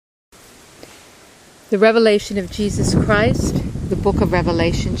The Revelation of Jesus Christ, the Book of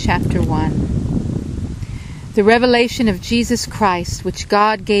Revelation, chapter 1. The revelation of Jesus Christ, which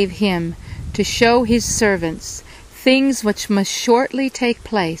God gave him to show his servants things which must shortly take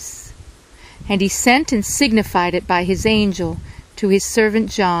place. And he sent and signified it by his angel to his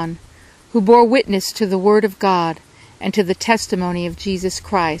servant John, who bore witness to the word of God and to the testimony of Jesus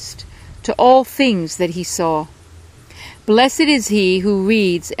Christ, to all things that he saw. Blessed is he who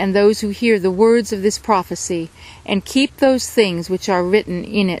reads and those who hear the words of this prophecy, and keep those things which are written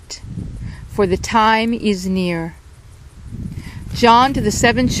in it, for the time is near. John, to the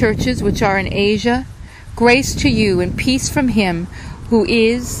 7 churches which are in Asia, grace to you and peace from him who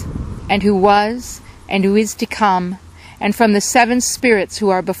is, and who was, and who is to come, and from the 7 spirits who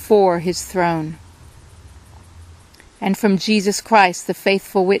are before his throne, and from Jesus Christ, the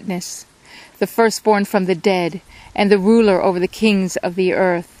faithful witness, the firstborn from the dead, and the ruler over the kings of the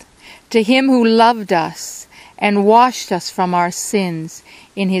earth, to him who loved us and washed us from our sins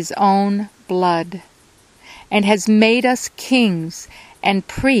in his own blood, and has made us kings and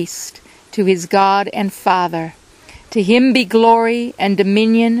priests to his God and Father. To him be glory and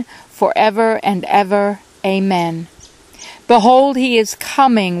dominion forever and ever. Amen. Behold, he is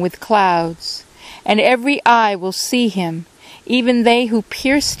coming with clouds, and every eye will see him, even they who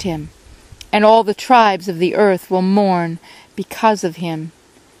pierced him, and all the tribes of the earth will mourn because of him.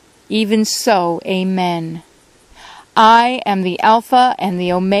 Even so, amen. I am the Alpha and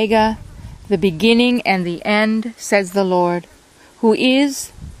the Omega, the beginning and the end, says the Lord, who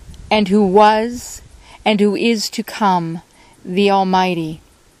is, and who was, and who is to come, the Almighty.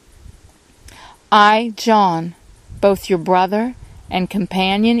 I, John, both your brother and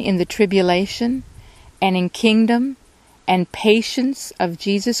companion in the tribulation, and in kingdom and patience of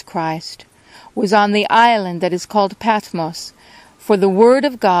Jesus Christ, was on the island that is called Patmos, for the word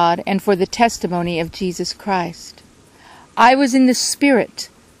of God and for the testimony of Jesus Christ. I was in the Spirit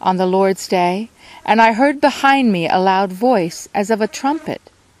on the Lord's day, and I heard behind me a loud voice as of a trumpet,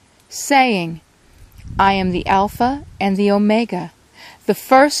 saying, I am the Alpha and the Omega, the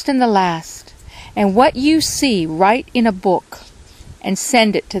first and the last, and what you see write in a book, and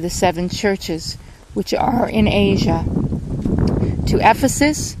send it to the 7 churches which are in Asia, to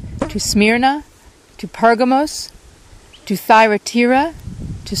Ephesus, to Smyrna, to Pergamos, to Thyatira,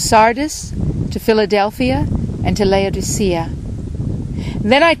 to Sardis, to Philadelphia, and to Laodicea.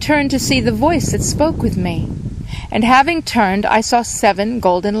 Then I turned to see the voice that spoke with me, and having turned I saw 7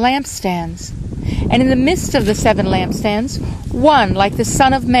 golden lampstands, and in the midst of the 7 lampstands one like the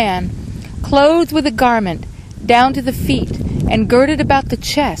Son of Man, clothed with a garment down to the feet, and girded about the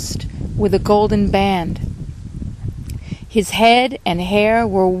chest with a golden band. His head and hair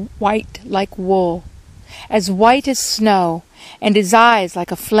were white like wool, as white as snow, and his eyes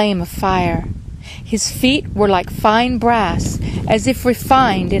like a flame of fire. His feet were like fine brass, as if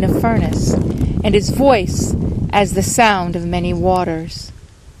refined in a furnace, and his voice as the sound of many waters.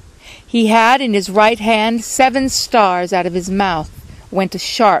 He had in his right hand 7 stars. Out of his mouth went a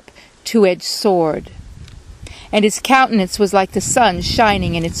sharp 2-edged sword. And his countenance was like the sun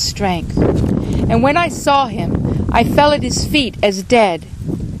shining in its strength. And when I saw him, I fell at his feet as dead.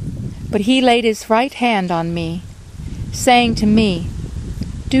 But he laid his right hand on me, saying to me,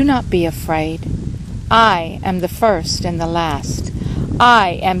 Do not be afraid. I am the first and the last.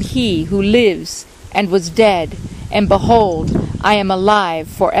 I am he who lives and was dead, and behold, I am alive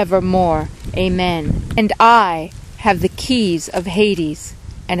forevermore. Amen. And I have the keys of Hades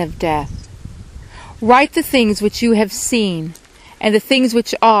and of death. Write the things which you have seen, and the things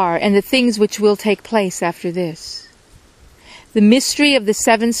which are, and the things which will take place after this. The mystery of the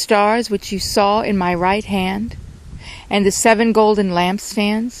 7 stars which you saw in my right hand, and the 7 golden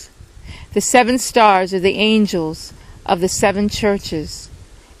lampstands. The 7 stars are the angels of the 7 churches,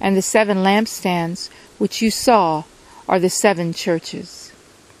 and the 7 lampstands which you saw are the 7 churches.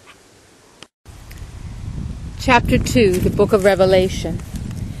 Chapter 2, the Book of Revelation.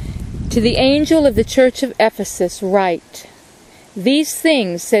 To the angel of the church of Ephesus write, These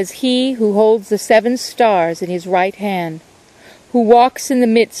things says he who holds the 7 stars in his right hand, who walks in the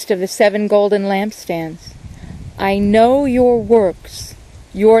midst of the 7 golden lampstands. I know your works,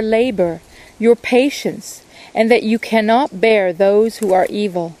 your labor, your patience, and that you cannot bear those who are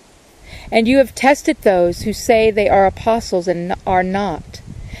evil. And you have tested those who say they are apostles and are not,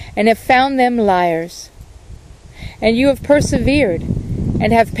 and have found them liars. And you have persevered,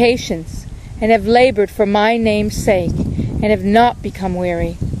 and have patience, and have labored for my name's sake, and have not become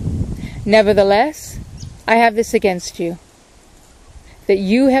weary. Nevertheless, I have this against you, that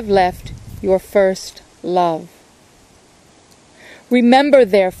you have left your first love. Remember,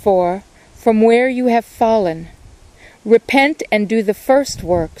 therefore, from where you have fallen. Repent and do the first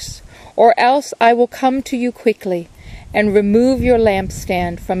works, or else I will come to you quickly and remove your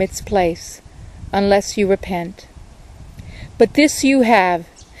lampstand from its place, unless you repent. But this you have,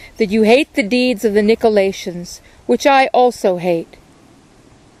 that you hate the deeds of the Nicolaitans, which I also hate.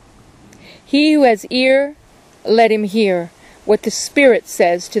 He who has ear, let him hear what the Spirit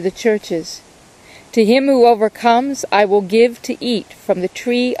says to the churches. To him who overcomes, I will give to eat from the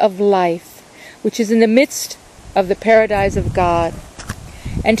tree of life, which is in the midst of the paradise of God.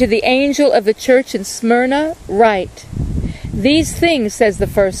 And to the angel of the church in Smyrna write, These things says the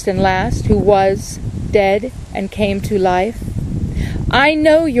first and last, who was dead and came to life. I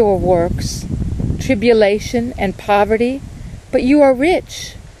know your works, tribulation and poverty, but you are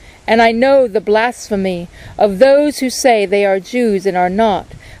rich. And I know the blasphemy of those who say they are Jews and are not,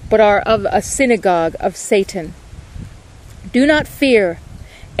 but are of a synagogue of Satan. Do not fear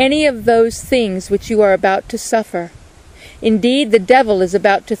any of those things which you are about to suffer. Indeed, the devil is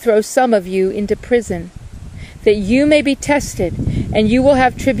about to throw some of you into prison, that you may be tested, and you will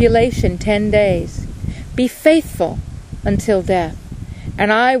have tribulation 10 days. Be faithful until death,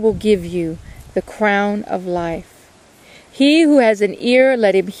 and I will give you the crown of life. He who has an ear,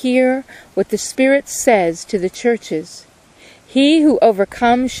 let him hear what the Spirit says to the churches. He who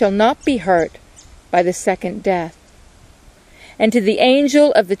overcomes shall not be hurt by the second death. And to the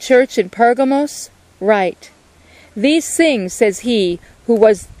angel of the church in Pergamos write, These things says he who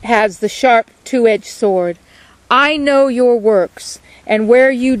has the sharp two-edged sword. I know your works, and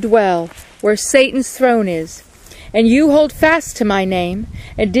where you dwell, where Satan's throne is. And you hold fast to my name,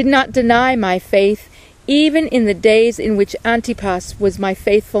 and did not deny my faith, even in the days in which Antipas was my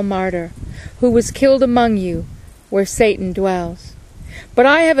faithful martyr, who was killed among you, where Satan dwells. But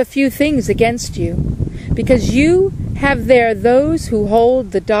I have a few things against you, because you have there those who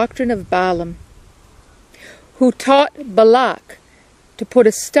hold the doctrine of Balaam, who taught Balak to put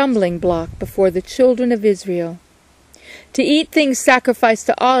a stumbling block before the children of Israel, to eat things sacrificed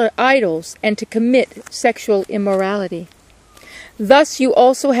to idols, and to commit sexual immorality. Thus you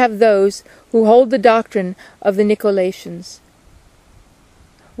also have those who hold the doctrine of the Nicolaitans,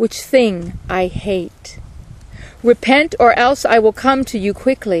 which thing I hate. Repent, or else I will come to you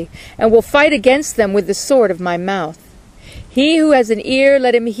quickly, and will fight against them with the sword of my mouth. He who has an ear,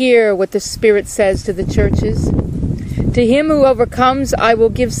 let him hear what the Spirit says to the churches. To him who overcomes, I will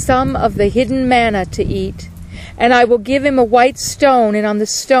give some of the hidden manna to eat, and I will give him a white stone, and on the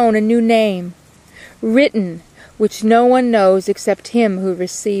stone a new name, written, which no one knows except him who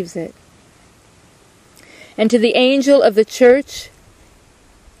receives it. And to the angel of the church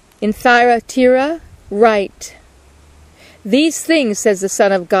in Thyatira write, These things says the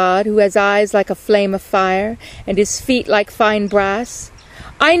Son of God, who has eyes like a flame of fire, and his feet like fine brass.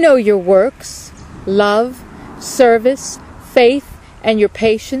 I know your works, love, service, faith, and your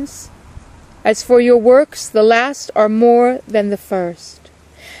patience. As for your works, the last are more than the first.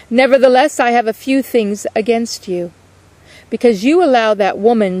 Nevertheless, I have a few things against you, because you allow that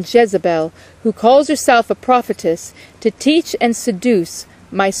woman Jezebel, who calls herself a prophetess, to teach and seduce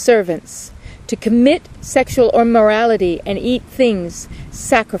my servants, to commit sexual immorality and eat things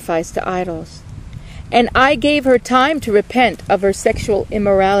sacrificed to idols. And I gave her time to repent of her sexual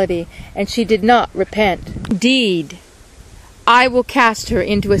immorality, and she did not repent. Indeed, I will cast her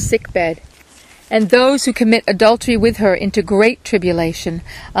into a sickbed, and those who commit adultery with her into great tribulation,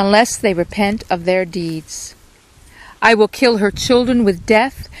 unless they repent of their deeds. I will kill her children with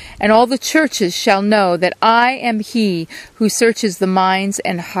death, and all the churches shall know that I am he who searches the minds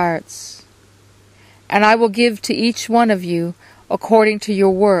and hearts. And I will give to each one of you according to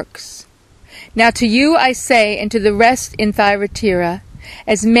your works. Now to you I say, and to the rest in Thyatira,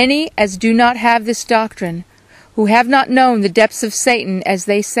 as many as do not have this doctrine, who have not known the depths of Satan, as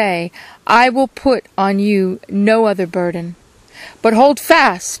they say, I will put on you no other burden. But hold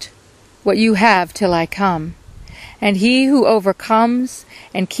fast what you have till I come. And he who overcomes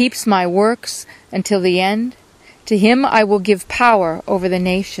and keeps my works until the end, to him I will give power over the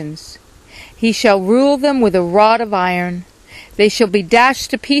nations. He shall rule them with a rod of iron. They shall be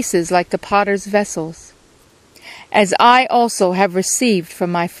dashed to pieces like the potter's vessels. As I also have received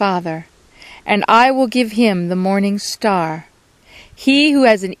from my Father, and I will give him the morning star. He who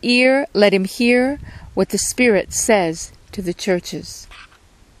has an ear, let him hear what the Spirit says to the churches.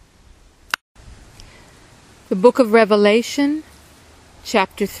 The Book of Revelation,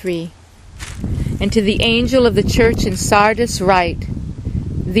 chapter 3. And to the angel of the church in Sardis write,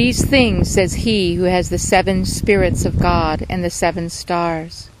 These things says he who has the 7 spirits of God and the 7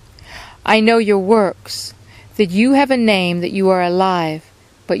 stars. I know your works, that you have a name, that you are alive,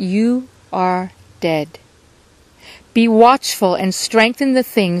 but you are dead. Be watchful and strengthen the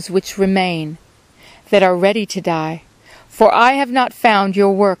things which remain, that are ready to die, for I have not found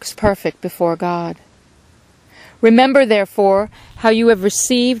your works perfect before God. Remember, therefore, how you have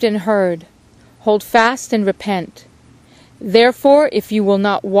received and heard. Hold fast and repent. Therefore, if you will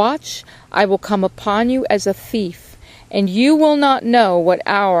not watch, I will come upon you as a thief, and you will not know what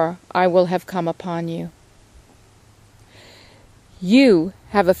hour I will have come upon you. You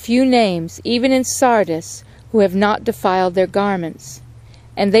have a few names, even in Sardis, who have not defiled their garments,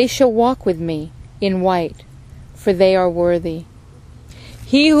 and they shall walk with me in white, for they are worthy.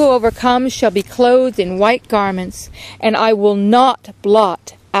 He who overcomes shall be clothed in white garments, and I will not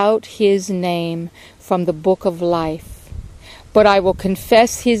blot out his name from the book of life, but I will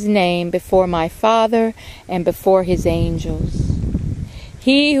confess his name before my Father and before his angels.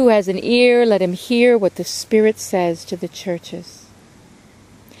 He who has an ear, let him hear what the Spirit says to the churches.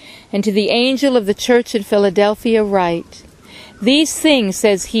 And to the angel of the church in Philadelphia write, These things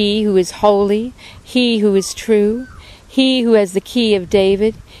says he who is holy, he who is true, he who has the key of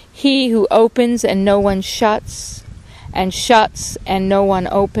David, he who opens and no one shuts, and shuts and no one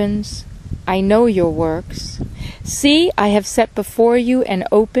opens. I know your works. See, I have set before you an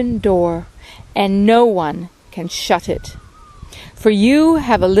open door, and no one can shut it. For you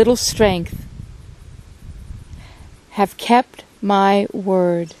have a little strength, have kept my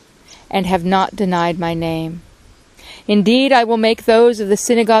word, and have not denied my name. Indeed, I will make those of the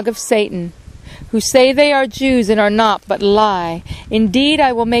synagogue of Satan, who say they are Jews and are not, but lie. Indeed,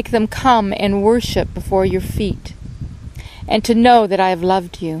 I will make them come and worship before your feet, and to know that I have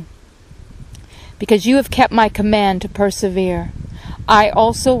loved you. Because you have kept my command to persevere, I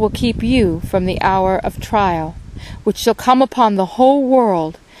also will keep you from the hour of trial, which shall come upon the whole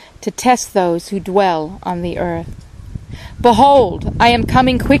world to test those who dwell on the earth. Behold, I am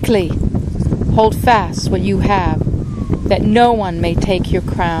coming quickly. Hold fast what you have, that no one may take your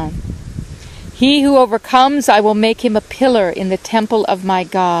crown. He who overcomes, I will make him a pillar in the temple of my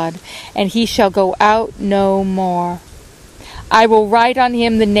God, and he shall go out no more. I will write on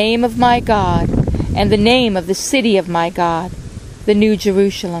him the name of my God, and the name of the city of my God, the New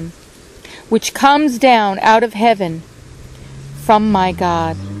Jerusalem, which comes down out of heaven from my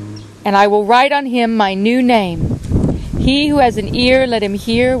God. And I will write on him my new name. He who has an ear, let him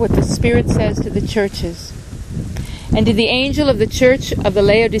hear what the Spirit says to the churches. And to the angel of the church of the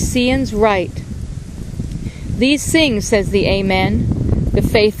Laodiceans write, These things says the Amen, the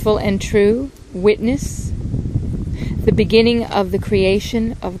faithful and true witness, the beginning of the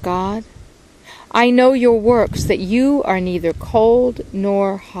creation of God. I know your works, that you are neither cold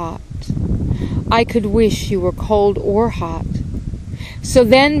nor hot. I could wish you were cold or hot. So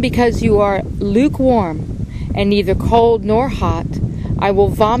then, because you are lukewarm, and neither cold nor hot, I will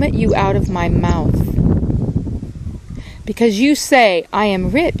vomit you out of my mouth. Because you say, I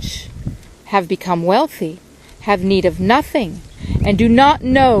am rich, have become wealthy, have need of nothing, and do not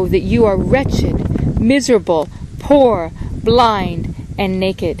know that you are wretched, miserable, poor, blind, and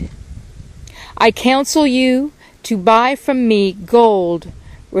naked. I counsel you to buy from me gold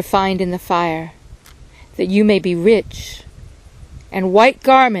refined in the fire, that you may be rich, and white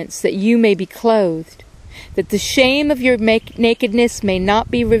garments, that you may be clothed, that the shame of your nakedness may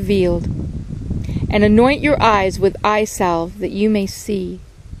not be revealed, and anoint your eyes with eye salve, that you may see.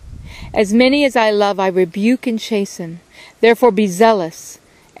 As many as I love, I rebuke and chasten. Therefore be zealous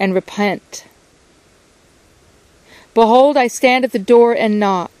and repent. Behold, I stand at the door and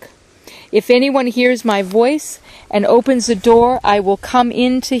knock. If anyone hears my voice and opens the door, I will come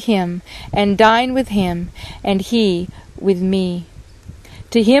in to him and dine with him, and he with me.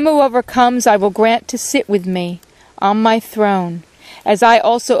 To him who overcomes, I will grant to sit with me on my throne, as I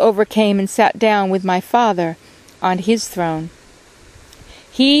also overcame and sat down with my Father on his throne.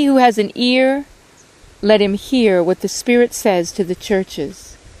 He who has an ear, let him hear what the Spirit says to the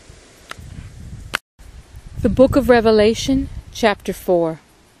churches. The Book of Revelation, chapter 4.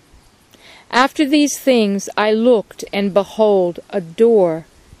 After these things I looked, and behold, a door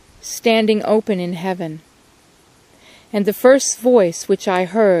standing open in heaven. And the first voice which I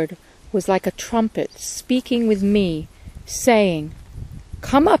heard was like a trumpet speaking with me, saying,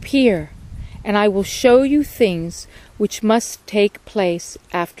 Come up here, and I will show you things which must take place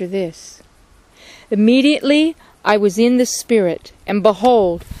after this. Immediately I was in the Spirit, and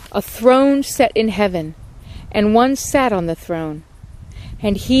behold, a throne set in heaven, and one sat on the throne.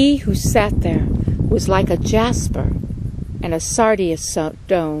 And he who sat there was like a jasper and a sardius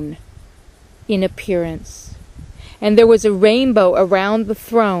stone in appearance. And there was a rainbow around the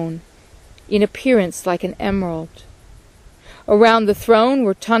throne, in appearance like an emerald. Around the throne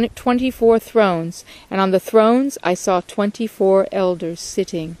were 24 thrones, and on the thrones I saw 24 elders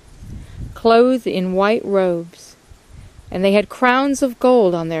sitting, clothed in white robes, and they had crowns of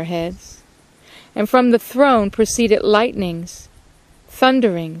gold on their heads. And from the throne proceeded lightnings,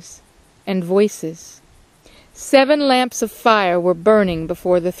 thunderings, and voices. 7 lamps of fire were burning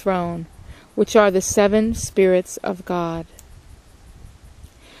before the throne, which are the 7 spirits of God.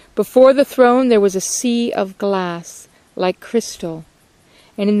 Before the throne there was a sea of glass, like crystal,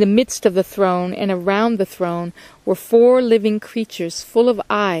 and in the midst of the throne and around the throne were 4 living creatures full of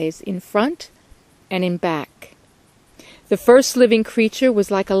eyes in front and in back. The first living creature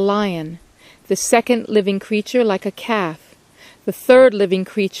was like a lion, the second living creature like a calf, the third living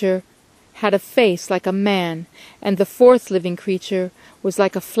creature had a face like a man, and the fourth living creature was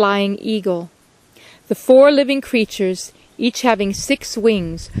like a flying eagle. The 4 living creatures, each having 6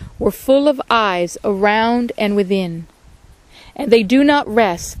 wings, were full of eyes around and within. And they do not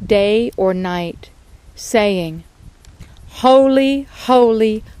rest day or night, saying, Holy,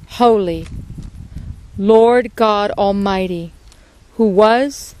 holy, holy, Lord God Almighty, who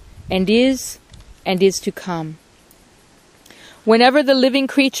was and is to come. Whenever the living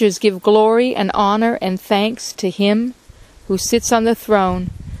creatures give glory and honor and thanks to Him who sits on the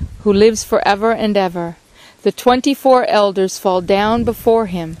throne, who lives forever and ever, the 24 elders fall down before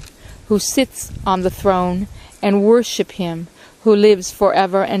Him who sits on the throne and worship Him who lives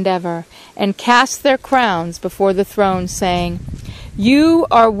forever and ever, and cast their crowns before the throne, saying, You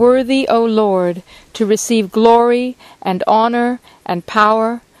are worthy, O Lord, to receive glory and honor and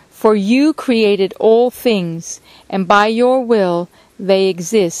power, for you created all things, and by your will they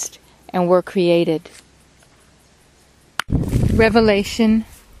exist and were created. Revelation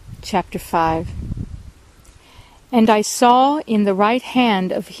chapter 5. And I saw in the right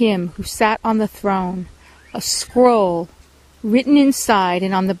hand of him who sat on the throne a scroll written inside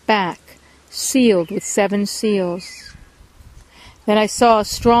and on the back, sealed with 7 seals. Then I saw a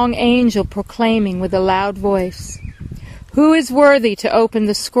strong angel proclaiming with a loud voice, Who is worthy to open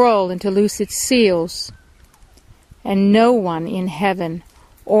the scroll and to loose its seals? And no one in heaven,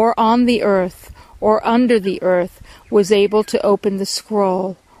 or on the earth, or under the earth, was able to open the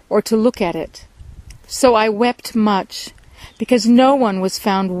scroll, or to look at it. So I wept much, because no one was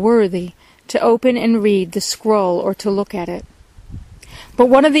found worthy to open and read the scroll or to look at it. But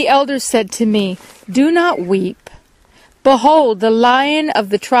one of the elders said to me, Do not weep. Behold, the Lion of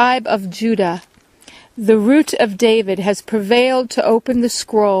the tribe of Judah, the Root of David, has prevailed to open the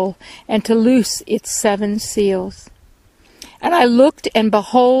scroll and to loose its 7 seals. And I looked, and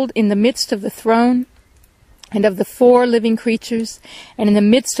behold, in the midst of the throne and of the 4 living creatures, and in the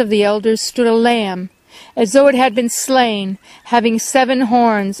midst of the elders stood a lamb, as though it had been slain, having 7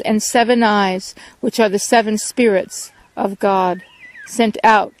 horns and 7 eyes, which are the 7 spirits of God, sent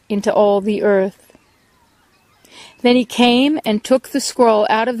out into all the earth. Then he came and took the scroll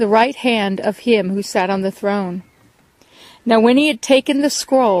out of the right hand of him who sat on the throne. Now when he had taken the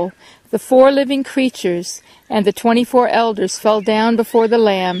scroll, the 4 living creatures and the 24 elders fell down before the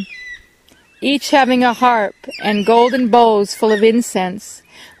Lamb, each having a harp and golden bowls full of incense,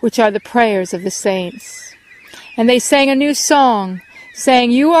 which are the prayers of the saints. And they sang a new song,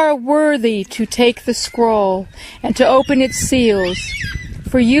 saying, You are worthy to take the scroll and to open its seals,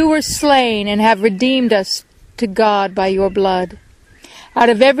 for you were slain and have redeemed us to God by your blood, out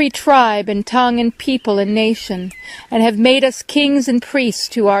of every tribe and tongue and people and nation, and have made us kings and priests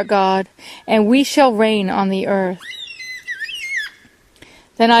to our God, and we shall reign on the earth.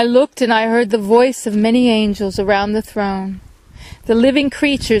 Then I looked, and I heard the voice of many angels around the throne, the living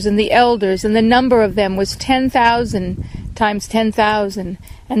creatures and the elders, and the number of them was 10,000 times 10,000,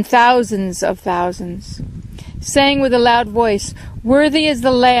 and thousands of thousands, saying with a loud voice, Worthy is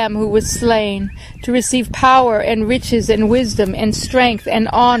the Lamb who was slain, to receive power and riches and wisdom and strength and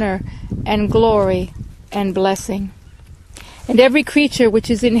honor and glory and blessing. And every creature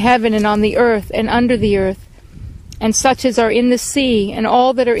which is in heaven and on the earth and under the earth, and such as are in the sea and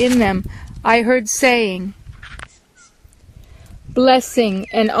all that are in them, I heard saying, Blessing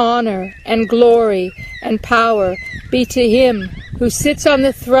and honor and glory and power be to him who sits on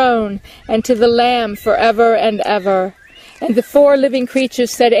the throne and to the Lamb forever and ever. And the 4 living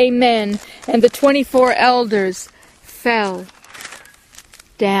creatures said, Amen. And the 24 elders fell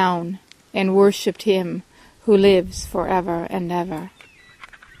down and worshipped him who lives forever and ever.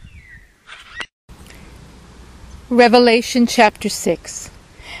 Revelation chapter 6.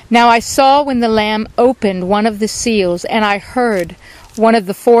 Now I saw when the Lamb opened one of the seals, and I heard one of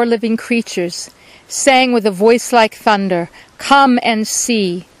the 4 living creatures saying with a voice like thunder, Come and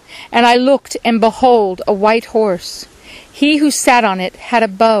see. And I looked, and behold, a white horse. He who sat on it had a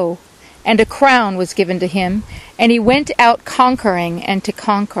bow, and a crown was given to him, and he went out conquering and to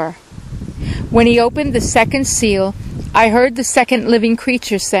conquer. When he opened the second seal, I heard the second living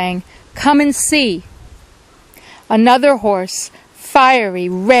creature saying, "Come and see." Another horse, fiery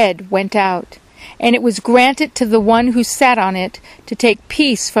red, went out, and it was granted to the one who sat on it to take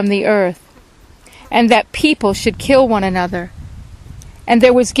peace from the earth, and that people should kill one another. And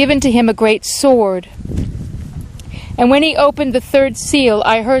there was given to him a great sword. And when he opened the third seal,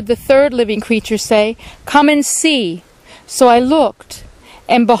 I heard the third living creature say, "Come and see." So I looked,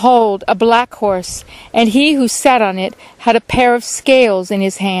 and behold, a black horse, and he who sat on it had a pair of scales in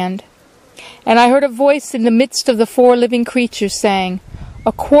his hand. And I heard a voice in the midst of the four living creatures saying,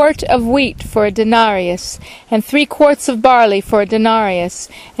 "A quart of wheat for a denarius, and 3 quarts of barley for a denarius,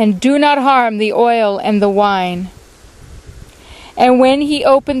 and do not harm the oil and the wine." And when he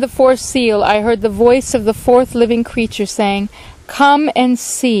opened the fourth seal, I heard the voice of the fourth living creature saying, "Come and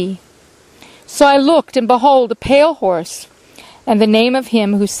see." So I looked, and behold, a pale horse, and the name of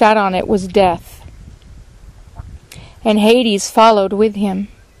him who sat on it was Death. And Hades followed with him.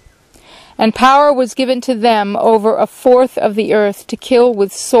 And power was given to them over 1/4 of the earth to kill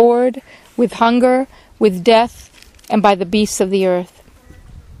with sword, with hunger, with death, and by the beasts of the earth.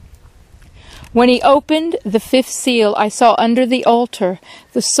 When he opened the 5th seal, I saw under the altar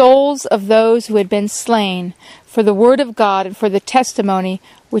the souls of those who had been slain for the word of God and for the testimony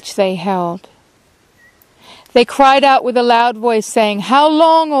which they held. They cried out with a loud voice, saying, "How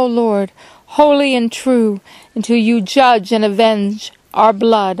long, O Lord, holy and true, until you judge and avenge our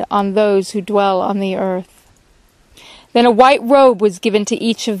blood on those who dwell on the earth?" Then a white robe was given to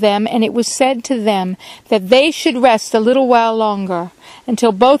each of them, and it was said to them that they should rest a little while longer,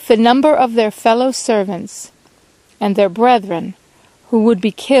 until both the number of their fellow servants and their brethren, who would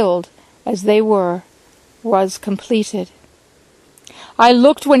be killed as they were, was completed. I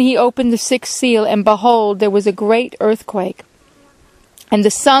looked when he opened the 6th seal, and behold, there was a great earthquake, and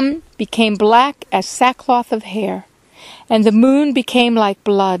the sun became black as sackcloth of hair, and the moon became like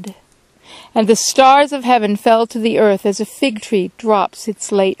blood, and the stars of heaven fell to the earth as a fig tree drops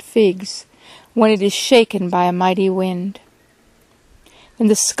its late figs when it is shaken by a mighty wind. And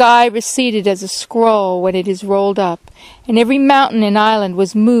the sky receded as a scroll when it is rolled up, and every mountain and island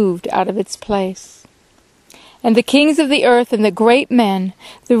was moved out of its place. And the kings of the earth and the great men,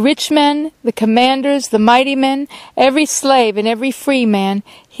 the rich men, the commanders, the mighty men, every slave and every free man,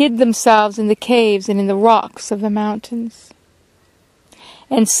 hid themselves in the caves and in the rocks of the mountains,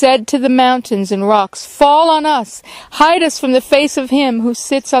 and said to the mountains and rocks, "Fall on us, hide us from the face of him who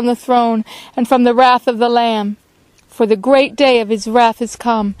sits on the throne, and from the wrath of the Lamb. For the great day of his wrath is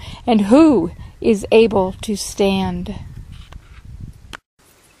come, and who is able to stand?"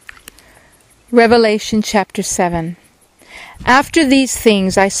 Revelation chapter 7. After these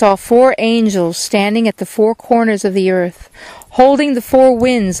things I saw 4 angels standing at the 4 corners of the earth, holding the 4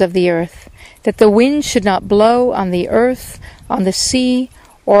 winds of the earth, that the wind should not blow on the earth, on the sea,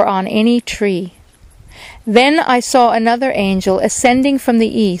 or on any tree. Then I saw another angel ascending from the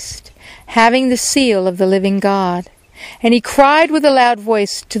east, having the seal of the living God. And he cried with a loud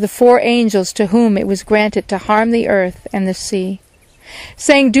voice to the 4 angels to whom it was granted to harm the earth and the sea,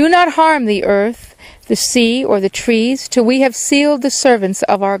 saying, "Do not harm the earth, the sea, or the trees, till we have sealed the servants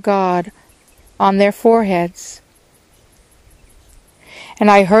of our God on their foreheads."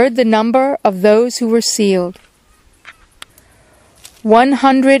 And I heard the number of those who were sealed.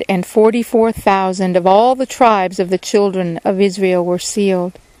 144,000 of all the tribes of the children of Israel were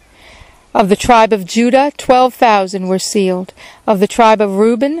sealed. Of the tribe of Judah, 12,000 were sealed. Of the tribe of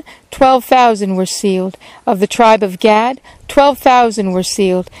Reuben, 12,000 were sealed. Of the tribe of Gad, 12,000 were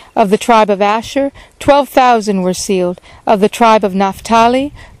sealed. Of the tribe of Asher, 12,000 were sealed. Of the tribe of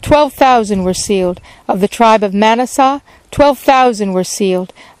Naphtali, 12,000 were sealed. Of the tribe of Manasseh, 12,000 were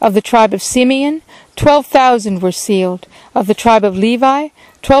sealed. Of the tribe of Simeon, 12,000 were sealed. Of the tribe of Levi,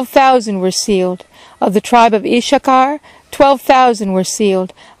 12,000 were sealed. Of the tribe of Issachar, 12,000 were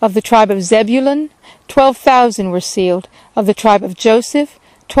sealed. Of the tribe of Zebulun, 12,000 were sealed. Of the tribe of Joseph,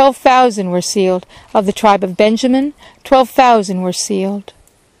 12,000 were sealed. Of the tribe of Benjamin, 12,000 were sealed.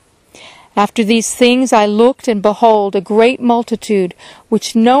 After these things I looked, and behold, a great multitude,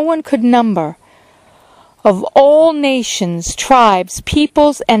 which no one could number, of all nations, tribes,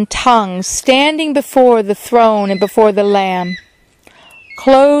 peoples, and tongues, standing before the throne and before the Lamb,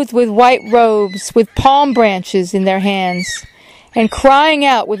 clothed with white robes, with palm branches in their hands, and crying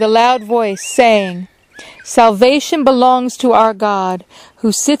out with a loud voice, saying, "Salvation belongs to our God,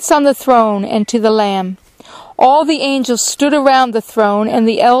 who sits on the throne, and to the Lamb." All the angels stood around the throne, and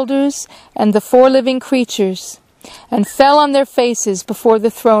the elders, and the 4 living creatures. and fell on their faces before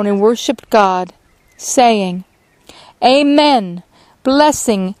the throne and worshipped God, saying, Amen,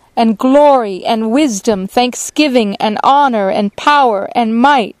 blessing and glory and wisdom, thanksgiving and honor and power and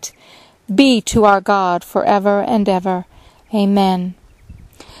might be to our God forever and ever. Amen.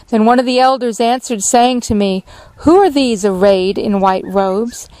 Then one of the elders answered, saying to me, Who are these arrayed in white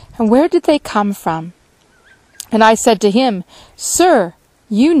robes, and where did they come from? And I said to him, Sir,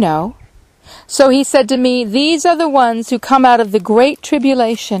 you know. So he said to me, These are the ones who come out of the great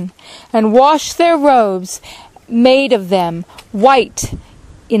tribulation, and wash their robes, made of them, white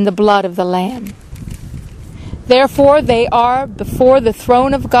in the blood of the Lamb. Therefore they are before the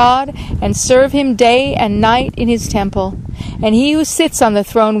throne of God, and serve him day and night in his temple. And he who sits on the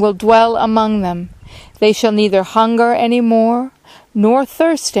throne will dwell among them. They shall neither hunger any more, nor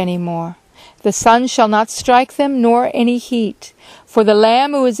thirst any more. The sun shall not strike them, nor any heat. For the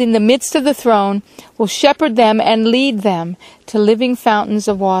Lamb who is in the midst of the throne will shepherd them and lead them to living fountains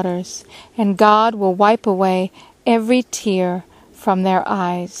of waters. And God will wipe away every tear from their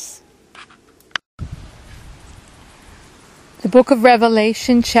eyes. The book of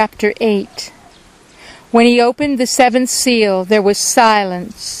Revelation, chapter 8. When he opened the seventh seal, there was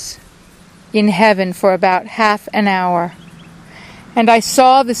silence in heaven for about half an hour. And I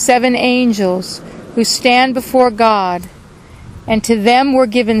saw the 7 angels who stand before God, and to them were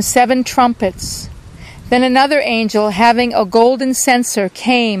given 7 trumpets. Then another angel, having a golden censer,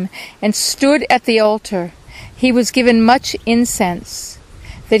 came and stood at the altar. He was given much incense,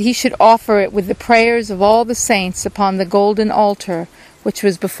 that he should offer it with the prayers of all the saints upon the golden altar which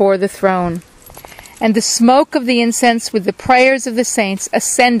was before the throne. And the smoke of the incense with the prayers of the saints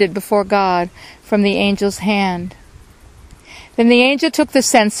ascended before God from the angel's hand. Then the angel took the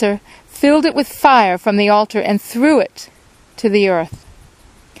censer, filled it with fire from the altar, and threw it to the earth.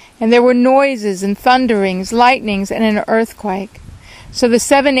 And there were noises and thunderings, lightnings, and an earthquake. So the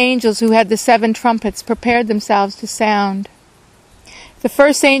 7 angels who had the 7 trumpets prepared themselves to sound. The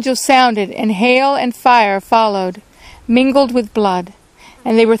first angel sounded, and hail and fire followed, mingled with blood,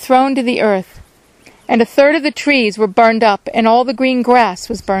 and they were thrown to the earth. And a third of the trees were burned up, and all the green grass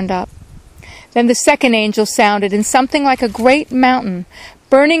was burned up. Then the second angel sounded, and something like a great mountain,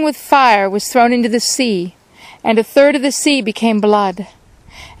 burning with fire, was thrown into the sea, and a third of the sea became blood.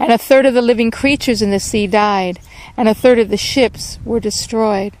 And a third of the living creatures in the sea died, and a third of the ships were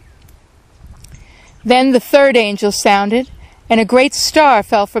destroyed. Then the third angel sounded, and a great star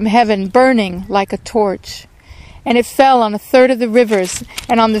fell from heaven, burning like a torch. And it fell on a third of the rivers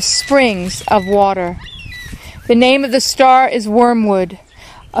and on the springs of water. The name of the star is Wormwood.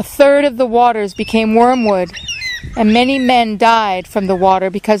 A third of the waters became wormwood, and many men died from the water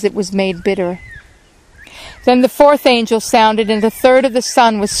because it was made bitter. Then the fourth angel sounded, and a third of the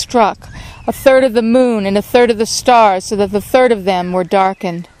sun was struck, a third of the moon, and a third of the stars, so that the third of them were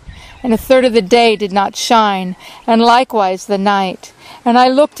darkened. And a third of the day did not shine, and likewise the night. And I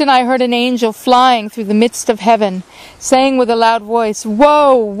looked, and I heard an angel flying through the midst of heaven, saying with a loud voice,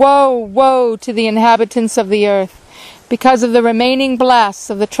 Woe, woe, woe to the inhabitants of the earth, because of the remaining blasts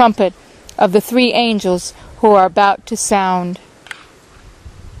of the trumpet of the 3 angels who are about to sound.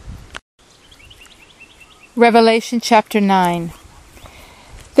 Revelation chapter 9.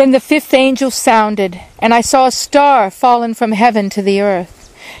 Then the 5th angel sounded, and I saw a star fallen from heaven to the earth.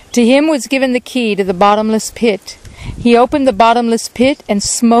 To him was given the key to the bottomless pit. He opened the bottomless pit, and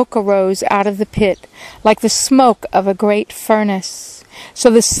smoke arose out of the pit, like the smoke of a great furnace. So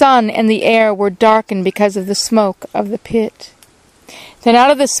the sun and the air were darkened because of the smoke of the pit. Then out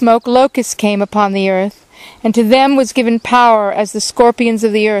of the smoke locusts came upon the earth, and to them was given power as the scorpions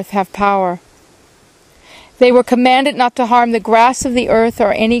of the earth have power. They were commanded not to harm the grass of the earth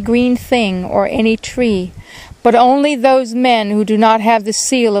or any green thing or any tree, but only those men who do not have the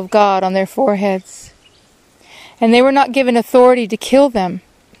seal of God on their foreheads. And they were not given authority to kill them,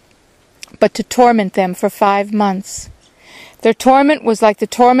 but to torment them for 5 months. Their torment was like the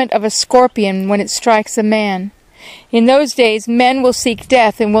torment of a scorpion when it strikes a man. In those days men will seek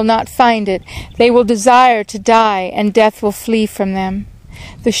death and will not find it. They will desire to die, and death will flee from them.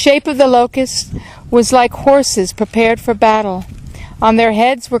 The shape of the locusts was like horses prepared for battle. On their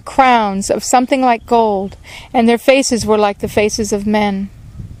heads were crowns of something like gold, and their faces were like the faces of men.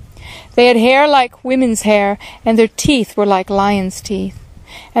 They had hair like women's hair, and their teeth were like lions' teeth.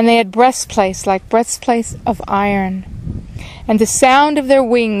 And they had breastplates like breastplates of iron. And the sound of their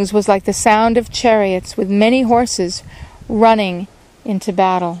wings was like the sound of chariots with many horses running into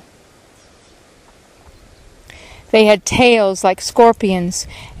battle. They had tails like scorpions,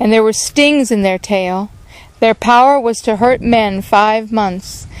 and there were stings in their tail. Their power was to hurt men 5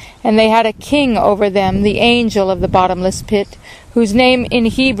 months, and they had a king over them, the angel of the bottomless pit, whose name in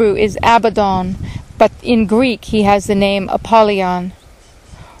Hebrew is Abaddon, but in Greek he has the name Apollyon.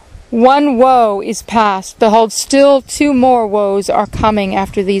 One woe is past, behold, still 2 more woes are coming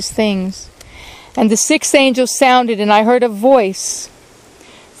after these things. And the 6th angel sounded, and I heard a voice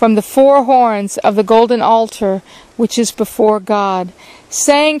from the 4 horns of the golden altar which is before God,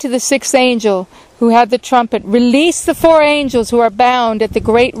 saying to the 6th angel who had the trumpet, Release the 4 angels who are bound at the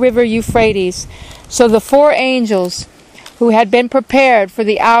great river Euphrates. So the 4 angels who had been prepared for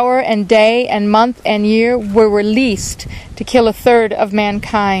the hour and day and month and year were released to kill 1/3 of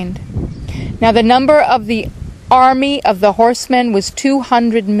mankind. Now the number of the army of the horsemen was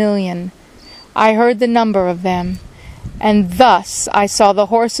 200 million. I heard the number of them, and thus I saw the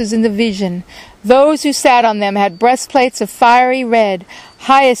horses in the vision. Those who sat on them had breastplates of fiery red,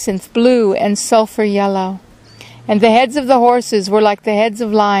 hyacinth blue, and sulphur yellow. And the heads of the horses were like the heads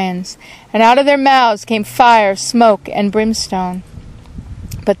of lions, and out of their mouths came fire, smoke, and brimstone.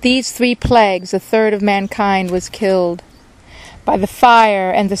 But these 3 plagues 1/3 of mankind was killed, by the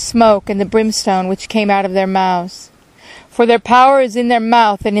fire, and the smoke, and the brimstone which came out of their mouths. For their power is in their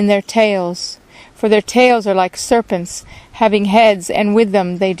mouth and in their tails, for their tails are like serpents, having heads, and with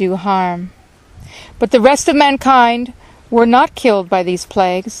them they do harm. But the rest of mankind were not killed by these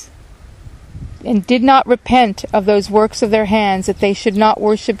plagues, and did not repent of those works of their hands, that they should not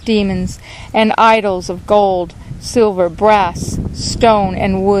worship demons and idols of gold, silver, brass, stone,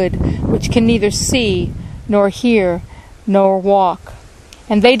 and wood, which can neither see, nor hear, nor walk.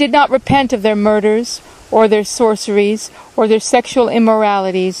 And they did not repent of their murders, or their sorceries, or their sexual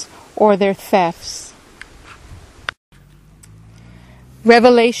immoralities, or their thefts.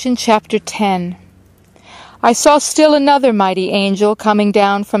 Revelation chapter 10. I saw still another mighty angel coming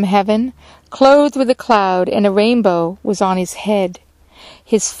down from heaven, clothed with a cloud, and a rainbow was on his head.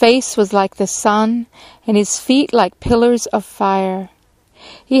 His face was like the sun, and his feet like pillars of fire.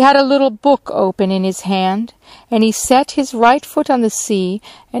 He had a little book open in his hand, and he set his right foot on the sea,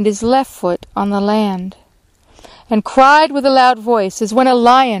 and his left foot on the land, and cried with a loud voice, as when a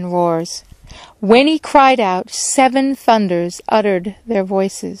lion roars. When he cried out, 7 thunders uttered their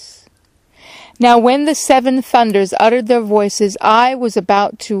voices. Now when the 7 thunders uttered their voices, I was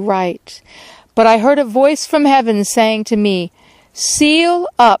about to write. But I heard a voice from heaven saying to me, Seal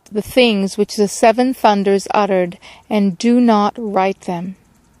up the things which the 7 thunders uttered, and do not write them.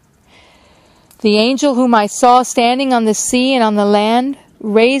 The angel whom I saw standing on the sea and on the land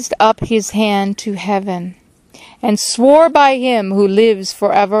raised up his hand to heaven, and swore by him who lives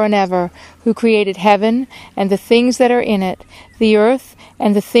forever and ever, who created heaven and the things that are in it, the earth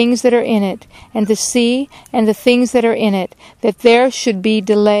and the things that are in it, and the sea and the things that are in it, that there should be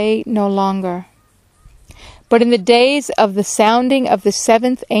delay no longer. But in the days of the sounding of the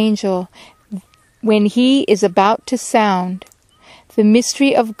 7th angel, when he is about to sound, the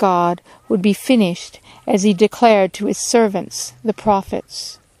mystery of God would be finished, as he declared to his servants, the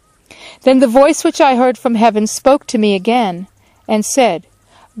prophets. Then the voice which I heard from heaven spoke to me again, and said,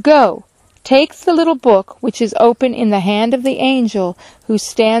 Go, take the little book which is open in the hand of the angel who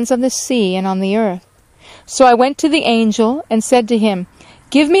stands on the sea and on the earth. So I went to the angel and said to him,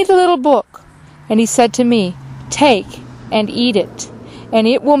 Give me the little book. And he said to me, Take and eat it, and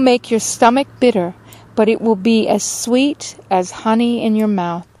it will make your stomach bitter, but it will be as sweet as honey in your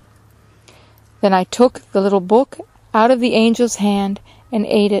mouth. Then I took the little book out of the angel's hand and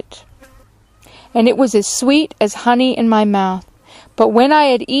ate it. And it was as sweet as honey in my mouth. But when I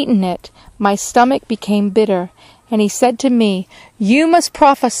had eaten it, my stomach became bitter. And he said to me, You must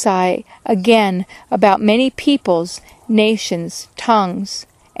prophesy again about many peoples, nations, tongues,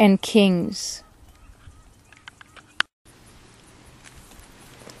 and kings.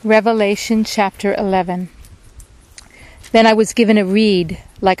 Revelation chapter 11. Then I was given a reed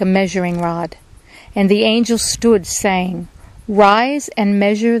like a measuring rod, and the angel stood, saying, Rise and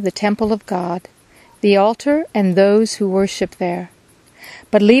measure the temple of God, the altar and those who worship there.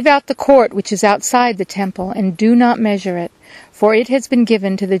 But leave out the court which is outside the temple, and do not measure it, for it has been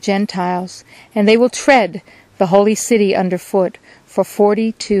given to the Gentiles, and they will tread the holy city underfoot for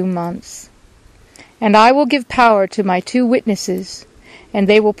 42 months. And I will give power to my 2 witnesses, and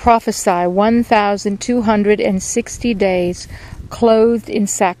they will prophesy 1,260 days, clothed in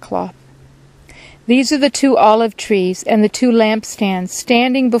sackcloth. These are the 2 olive trees and the 2 lampstands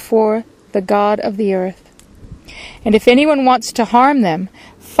standing before the God of the earth. And if anyone wants to harm them,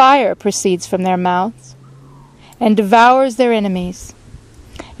 fire proceeds from their mouths and devours their enemies.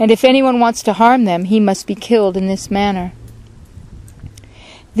 And if anyone wants to harm them, he must be killed in this manner.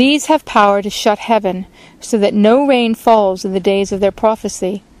 These have power to shut heaven, so that no rain falls in the days of their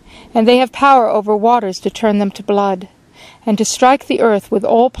prophecy, and they have power over waters to turn them to blood, and to strike the earth with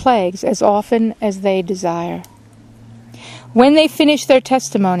all plagues as often as they desire. When they finish their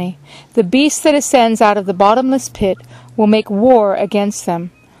testimony, the beast that ascends out of the bottomless pit will make war against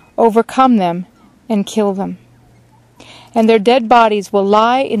them, overcome them, and kill them. And their dead bodies will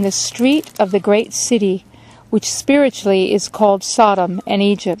lie in the street of the great city, which spiritually is called Sodom and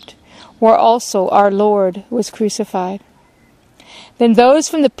Egypt, where also our Lord was crucified. Then those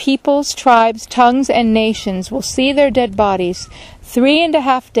from the peoples, tribes, tongues, and nations will see their dead bodies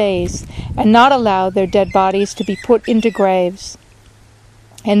 3.5 days, and not allow their dead bodies to be put into graves.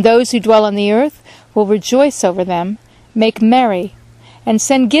 And those who dwell on the earth will rejoice over them, make merry, and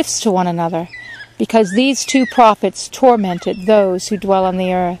send gifts to one another, because these 2 prophets tormented those who dwell on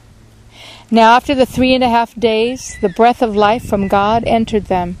the earth. Now after the 3.5 days, the breath of life from God entered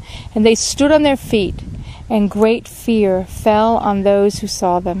them, and they stood on their feet, and great fear fell on those who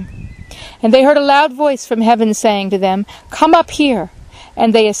saw them. And they heard a loud voice from heaven saying to them, "Come up here."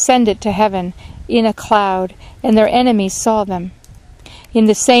 And they ascended to heaven in a cloud, and their enemies saw them. In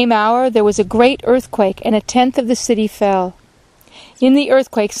the same hour there was a great earthquake, and 1/10 of the city fell. In the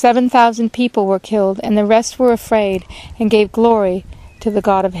earthquake 7,000 people were killed, and the rest were afraid, and gave glory to the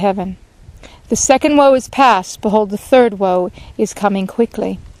God of heaven. The second woe is past. Behold, the third woe is coming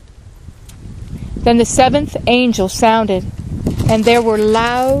quickly. Then the 7th angel sounded, and there were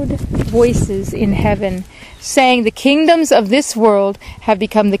loud voices in heaven, saying, "The kingdoms of this world have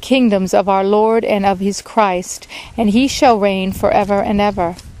become the kingdoms of our Lord and of his Christ, and he shall reign forever and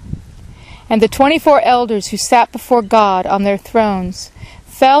ever." And the 24 elders who sat before God on their thrones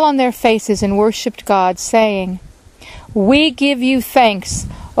fell on their faces and worshipped God, saying, "We give you thanks,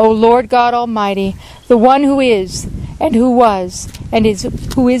 O Lord God Almighty, the one who is, and who was, and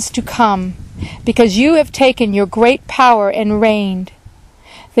who is to come, because you have taken your great power and reigned.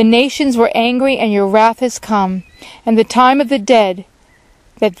 The nations were angry, and your wrath has come, and the time of the dead,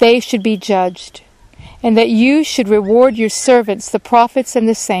 that they should be judged, and that you should reward your servants, the prophets and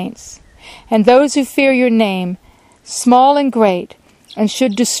the saints, and those who fear your name, small and great, and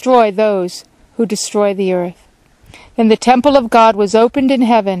should destroy those who destroy the earth." Then the temple of God was opened in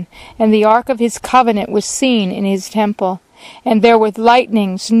heaven, and the ark of his covenant was seen in his temple. And there were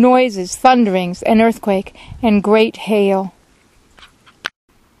lightnings, noises, thunderings, an earthquake, and great hail.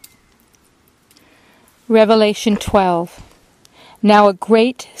 Revelation 12. Now a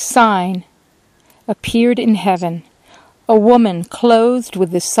great sign appeared in heaven, a woman clothed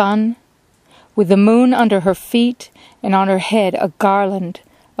with the sun, with the moon under her feet, and on her head a garland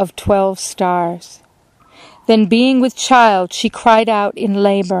of 12 stars. Then being with child, she cried out in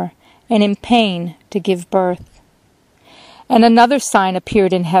labor and in pain to give birth. And another sign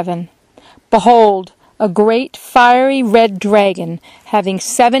appeared in heaven. Behold, a great fiery red dragon, having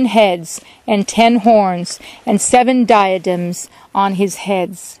 7 heads and 10 horns, and 7 diadems on his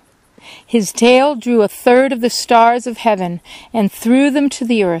heads. His tail drew 1/3 of the stars of heaven, and threw them to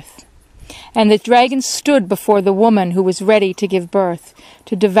the earth. And the dragon stood before the woman who was ready to give birth,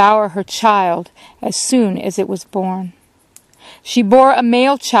 to devour her child as soon as it was born. She bore a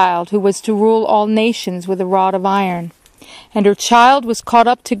male child who was to rule all nations with a rod of iron. And her child was caught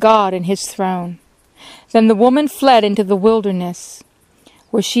up to God and his throne. Then the woman fled into the wilderness,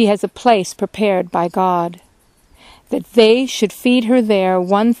 where she has a place prepared by God, that they should feed her there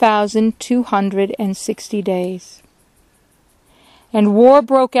 1,260 days. And war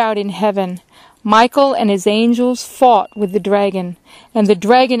broke out in heaven. Michael and his angels fought with the dragon, and the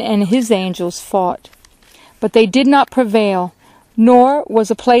dragon and his angels fought. But they did not prevail, nor was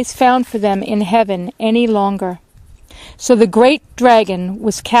a place found for them in heaven any longer. So the great dragon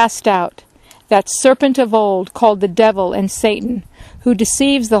was cast out, that serpent of old called the devil and Satan, who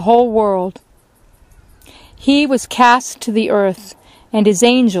deceives the whole world. He was cast to the earth, and his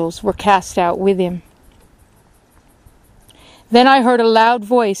angels were cast out with him. Then I heard a loud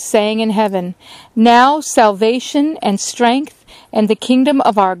voice saying in heaven, "Now salvation and strength and the kingdom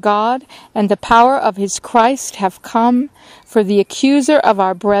of our God and the power of his Christ have come, for the accuser of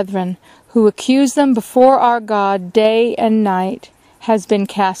our brethren, who accused them before our God day and night, has been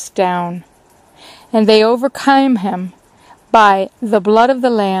cast down. And they overcame him by the blood of the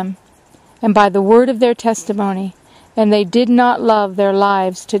Lamb and by the word of their testimony, and they did not love their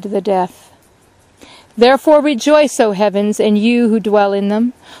lives to the death. Therefore rejoice, O heavens, and you who dwell in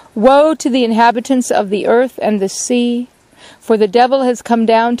them. Woe to the inhabitants of the earth and the sea, for the devil has come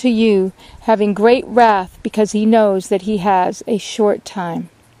down to you, having great wrath, because he knows that he has a short time."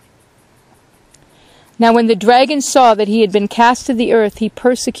 Now when the dragon saw that he had been cast to the earth, he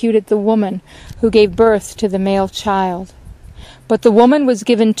persecuted the woman who gave birth to the male child. But the woman was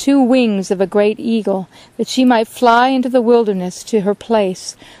given 2 wings of a great eagle, that she might fly into the wilderness to her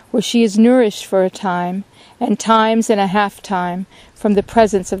place, where she is nourished for a time, and times and a half time, from the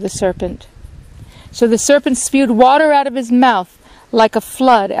presence of the serpent. So the serpent spewed water out of his mouth like a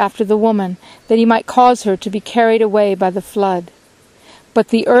flood after the woman, that he might cause her to be carried away by the flood. But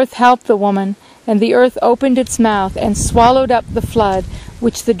the earth helped the woman, and the earth opened its mouth and swallowed up the flood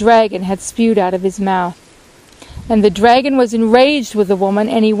which the dragon had spewed out of his mouth. And the dragon was enraged with the woman,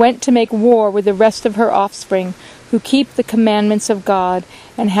 and he went to make war with the rest of her offspring, who keep the commandments of God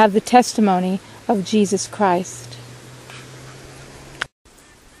and have the testimony of Jesus Christ.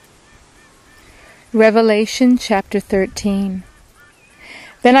 Revelation chapter 13.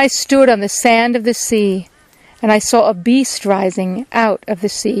 Then I stood on the sand of the sea, and I saw a beast rising out of the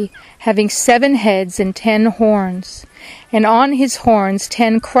sea, having 7 heads and 10 horns, and on his horns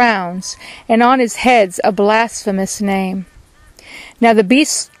 10 crowns, and on his heads a blasphemous name. Now the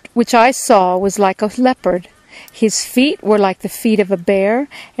beast which I saw was like a leopard. His feet were like the feet of a bear,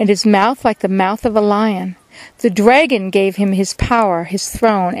 and his mouth like the mouth of a lion. The dragon gave him his power, his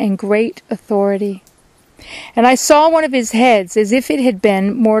throne, and great authority. And I saw one of his heads as if it had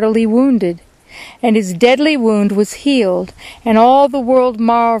been mortally wounded, and his deadly wound was healed, and all the world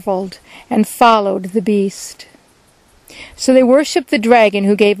marveled and followed the beast. So they worshipped the dragon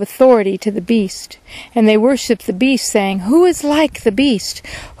who gave authority to the beast, and they worshipped the beast, saying, "Who is like the beast?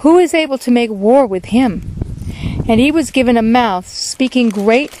 Who is able to make war with him?" And he was given a mouth, speaking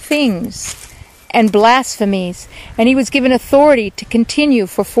great things and blasphemies, and he was given authority to continue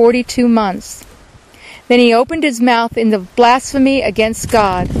for 42 months. Then he opened his mouth in the blasphemy against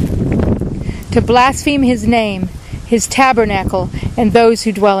God, to blaspheme his name, his tabernacle, and those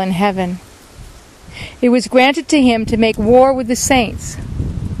who dwell in heaven. It was granted to him to make war with the saints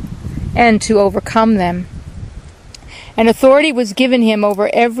and to overcome them. And authority was given him over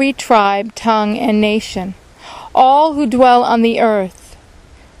every tribe, tongue, and nation. All who dwell on the earth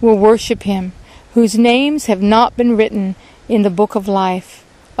will worship him, whose names have not been written in the book of life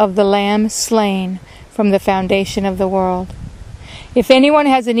of the Lamb slain from the foundation of the world. If anyone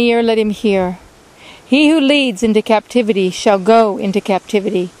has an ear, let him hear. He who leads into captivity shall go into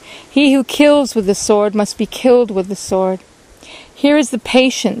captivity. He who kills with the sword must be killed with the sword. Here is the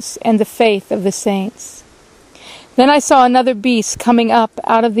patience and the faith of the saints. Then I saw another beast coming up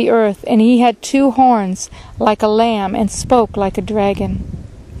out of the earth, and he had 2 horns like a lamb, and spoke like a dragon.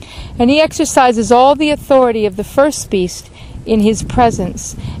 And he exercises all the authority of the first beast in his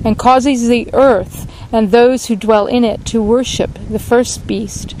presence, and causes the earth and those who dwell in it to worship the first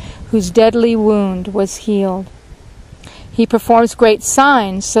beast, whose deadly wound was healed. He performs great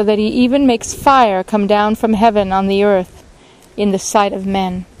signs, so that he even makes fire come down from heaven on the earth in the sight of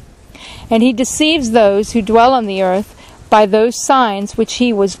men. And he deceives those who dwell on the earth by those signs which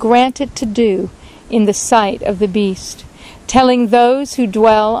he was granted to do in the sight of the beast, telling those who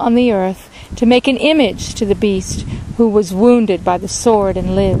dwell on the earth to make an image to the beast who was wounded by the sword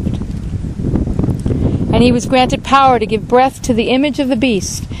and lived. And he was granted power to give breath to the image of the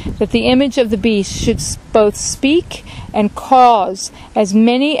beast, that the image of the beast should both speak and cause as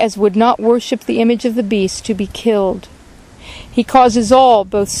many as would not worship the image of the beast to be killed. He causes all,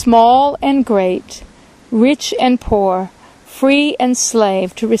 both small and great, rich and poor, free and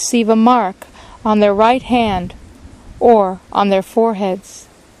slave, to receive a mark on their right hand or on their foreheads,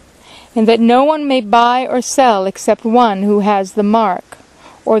 and that no one may buy or sell except one who has the mark,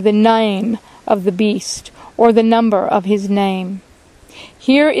 or the name of the beast, or the number of his name.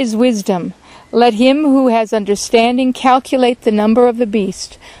 Here is wisdom. Let him who has understanding calculate the number of the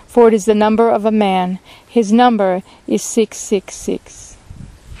beast, for it is the number of a man. His number is 666.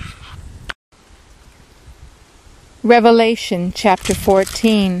 Revelation chapter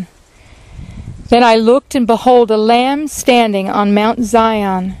 14. Then I looked, and behold, a Lamb standing on Mount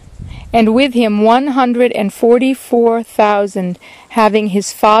Zion, and with him 144,000, having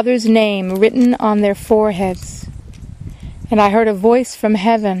his Father's name written on their foreheads. And I heard a voice from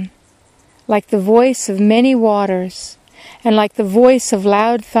heaven, like the voice of many waters, and like the voice of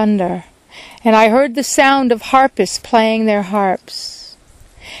loud thunder. And I heard the sound of harpists playing their harps.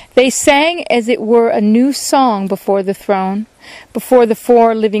 They sang as it were a new song before the throne, before the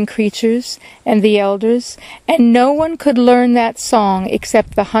 4 living creatures and the elders, and no one could learn that song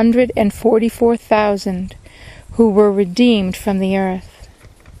except the 144,000 who were redeemed from the earth.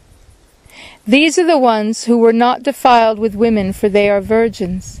 These are the ones who were not defiled with women, for they are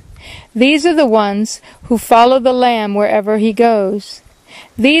virgins. These are the ones who follow the Lamb wherever he goes.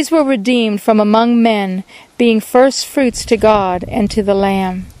 These were redeemed from among men, being first fruits to God and to the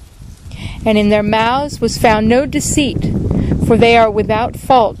Lamb. And in their mouths was found no deceit, for they are without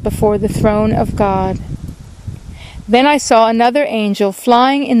fault before the throne of God. Then I saw another angel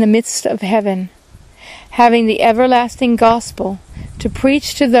flying in the midst of heaven, having the everlasting gospel to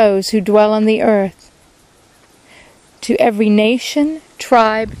preach to those who dwell on the earth, to every nation,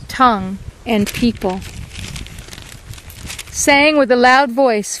 tribe, tongue, and people, saying with a loud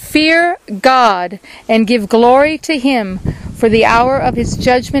voice, "Fear God, and give glory to Him, for the hour of His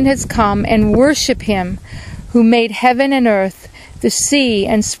judgment has come, and worship Him, who made heaven and earth, the sea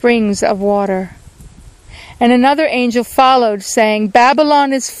and springs of water." And another angel followed, saying,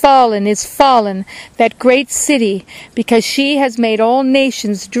 "Babylon is fallen, that great city, because she has made all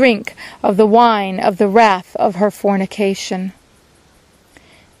nations drink of the wine of the wrath of her fornication."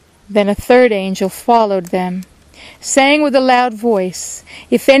 Then a third angel followed them, saying with a loud voice,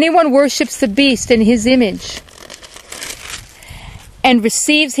 "If anyone worships the beast in his image, and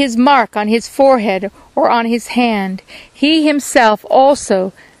receives his mark on his forehead or on his hand, he himself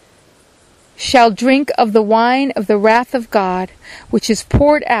also shall drink of the wine of the wrath of God, which is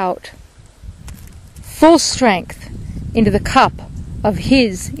poured out full strength into the cup of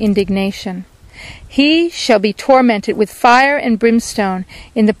his indignation. He shall be tormented with fire and brimstone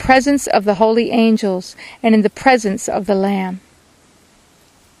in the presence of the holy angels and in the presence of the Lamb.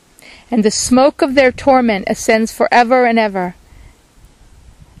 And the smoke of their torment ascends forever and ever,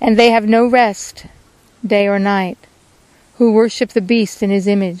 and they have no rest, day or night, who worship the beast in his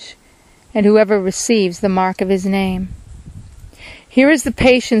image, and whoever receives the mark of his name. Here is the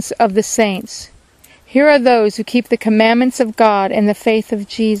patience of the saints. Here are those who keep the commandments of God and the faith of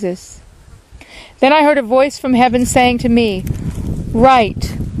Jesus." Then I heard a voice from heaven saying to me,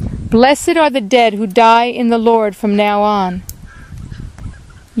 "Write, blessed are the dead who die in the Lord from now on."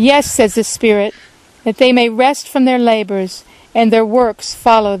 "Yes," says the Spirit, "that they may rest from their labors, and their works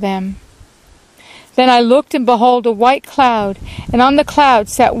follow them." Then I looked, and behold, a white cloud, and on the cloud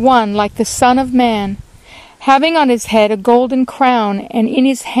sat one like the Son of Man, having on his head a golden crown, and in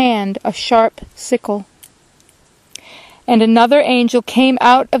his hand a sharp sickle. And another angel came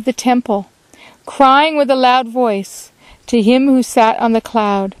out of the temple, crying with a loud voice to him who sat on the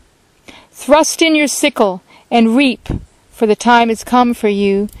cloud, "Thrust in your sickle, and reap, for the time is come for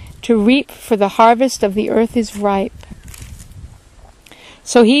you to reap, for the harvest of the earth is ripe."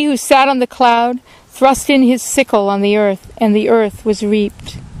 So he who sat on the cloud thrust in his sickle on the earth, and the earth was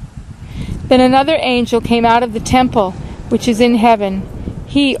reaped. Then another angel came out of the temple which is in heaven,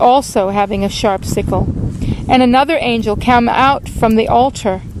 he also having a sharp sickle. And another angel came out from the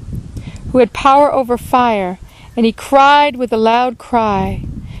altar, who had power over fire, and he cried with a loud cry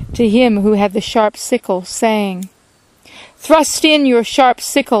to him who had the sharp sickle, saying, "Thrust in your sharp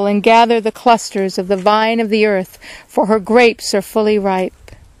sickle, and gather the clusters of the vine of the earth, for her grapes are fully ripe."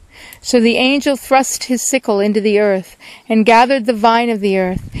 So the angel thrust his sickle into the earth, and gathered the vine of the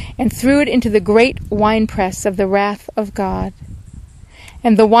earth, and threw it into the great winepress of the wrath of God.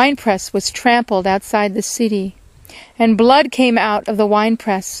 And the winepress was trampled outside the city, and blood came out of the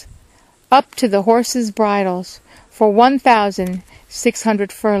winepress up to the horses' bridles for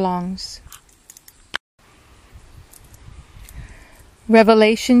 1,600 furlongs.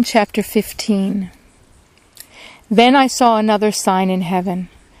 Revelation chapter 15. Then I saw another sign in heaven,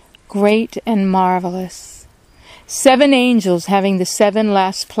 great and marvelous, 7 angels having the 7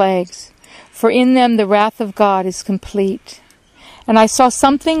 last plagues, for in them the wrath of God is complete. And I saw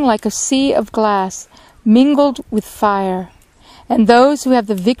something like a sea of glass mingled with fire, and those who have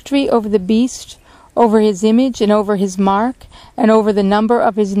the victory over the beast, over his image, and over his mark, and over the number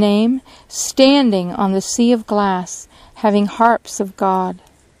of his name, standing on the sea of glass, having harps of God.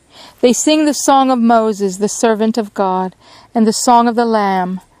 They sing the song of Moses, the servant of God, and the song of the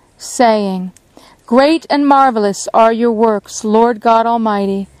Lamb, saying, "Great and marvelous are your works, Lord God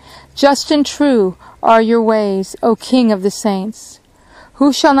Almighty. Just and true are your ways, O King of the saints.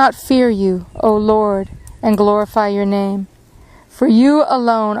 Who shall not fear you, O Lord, and glorify your name? For you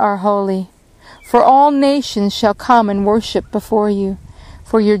alone are holy. For all nations shall come and worship before you,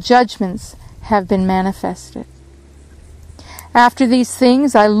 for your judgments have been manifested." After these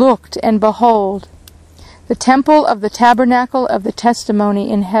things I looked, and behold, the temple of the tabernacle of the testimony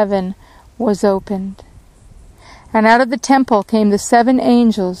in heaven was opened. And out of the temple came the 7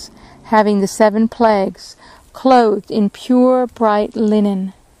 angels, having the 7 plagues, clothed in pure bright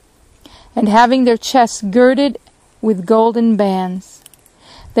linen, and having their chests girded with golden bands.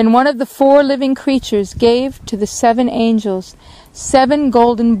 Then one of the 4 living creatures gave to the 7 angels 7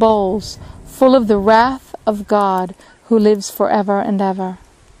 golden bowls full of the wrath of God, who lives forever and ever.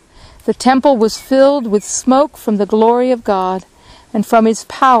 The temple was filled with smoke from the glory of God and from his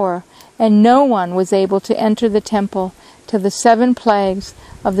power, and no one was able to enter the temple till the 7 plagues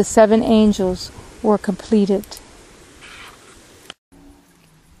of the 7 angels were completed.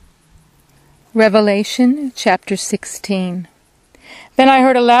 Revelation chapter 16. Then I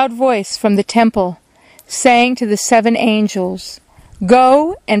heard a loud voice from the temple, saying to the 7 angels,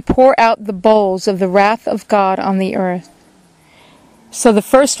 "Go and pour out the bowls of the wrath of God on the earth." So the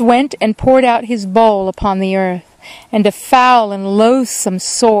first went and poured out his bowl upon the earth, and a foul and loathsome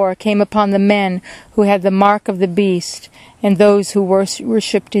sore came upon the men who had the mark of the beast, and those who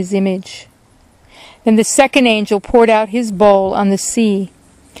worshipped his image. Then the second angel poured out his bowl on the sea,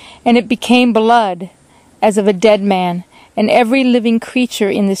 and it became blood, as of a dead man, and every living creature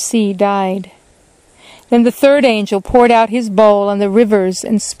in the sea died. Then the third angel poured out his bowl on the rivers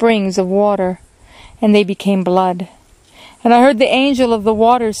and springs of water, and they became blood. And I heard the angel of the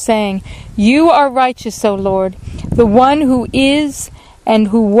waters saying, "You are righteous, O Lord, the one who is, and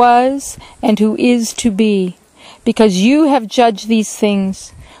who was, and who is to be, because you have judged these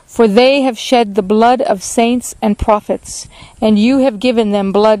things. For they have shed the blood of saints and prophets, and you have given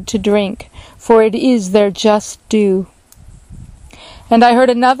them blood to drink, for it is their just due." And I heard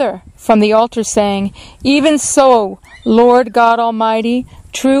another from the altar saying, "Even so, Lord God Almighty,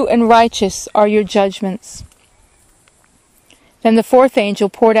 true and righteous are your judgments." Then the fourth angel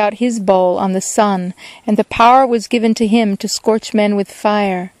poured out his bowl on the sun, and the power was given to him to scorch men with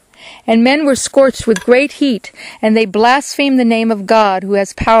fire. And men were scorched with great heat, and they blasphemed the name of God who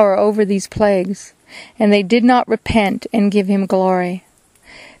has power over these plagues. And they did not repent and give him glory.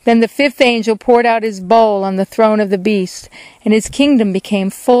 Then the fifth angel poured out his bowl on the throne of the beast, and his kingdom became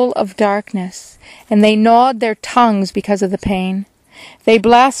full of darkness, and they gnawed their tongues because of the pain. They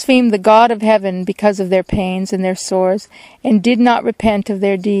blasphemed the God of heaven because of their pains and their sores, and did not repent of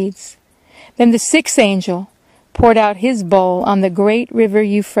their deeds. Then the sixth angel poured out his bowl on the great river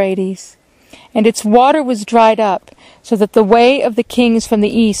Euphrates, and its water was dried up, so that the way of the kings from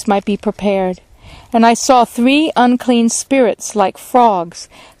the east might be prepared. And I saw 3 unclean spirits like frogs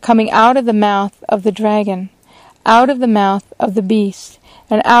coming out of the mouth of the dragon, out of the mouth of the beast,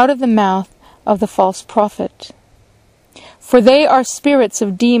 and out of the mouth of the false prophet. For they are spirits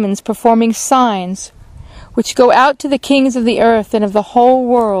of demons performing signs, which go out to the kings of the earth and of the whole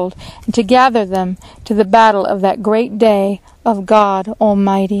world, and to gather them to the battle of that great day of God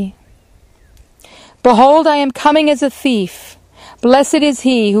Almighty. Behold, I am coming as a thief. Blessed is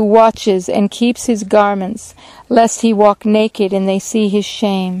he who watches and keeps his garments, lest he walk naked and they see his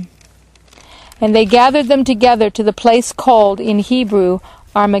shame. And they gathered them together to the place called in Hebrew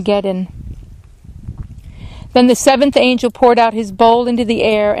Armageddon. Then the 7th angel poured out his bowl into the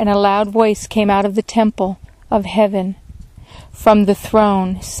air, and a loud voice came out of the temple of heaven from the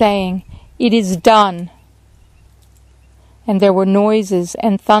throne, saying, "It is done." And there were noises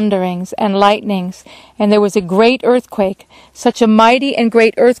and thunderings and lightnings, and there was a great earthquake, such a mighty and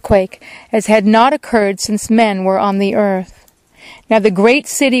great earthquake as had not occurred since men were on the earth. Now the great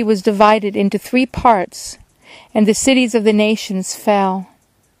city was divided into 3 parts, and the cities of the nations fell.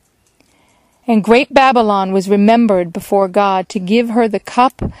 And great Babylon was remembered before God to give her the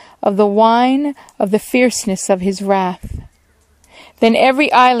cup of the wine of the fierceness of his wrath. Then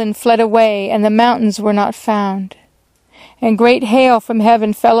every island fled away, and the mountains were not found. And great hail from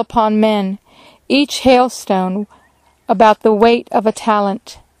heaven fell upon men, each hailstone about the weight of a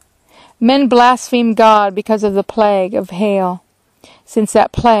talent. Men blasphemed God because of the plague of hail, since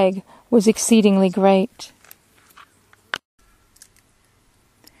that plague was exceedingly great.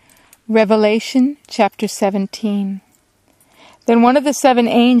 Revelation chapter 17. Then one of the 7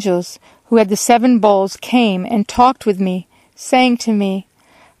 angels who had the 7 bowls came and talked with me, saying to me,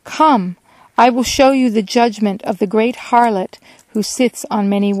 "Come, I will show you the judgment of the great harlot who sits on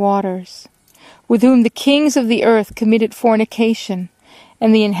many waters, with whom the kings of the earth committed fornication,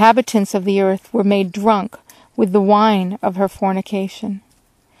 and the inhabitants of the earth were made drunk with the wine of her fornication."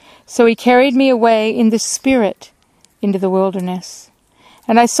 So he carried me away in the spirit into the wilderness.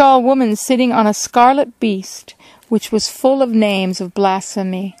 And I saw a woman sitting on a scarlet beast, which was full of names of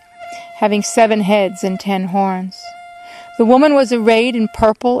blasphemy, having 7 heads and 10 horns. The woman was arrayed in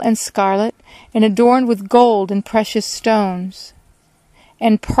purple and scarlet, and adorned with gold and precious stones,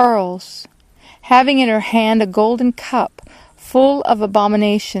 and pearls, having in her hand a golden cup full of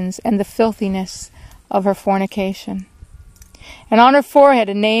abominations and the filthiness of her fornication. And on her forehead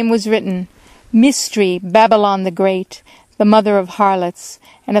a name was written, Mystery, Babylon the Great, the mother of harlots,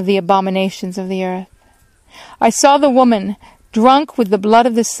 and of the abominations of the earth. I saw the woman drunk with the blood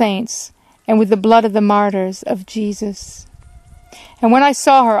of the saints, and with the blood of the martyrs of Jesus. And when I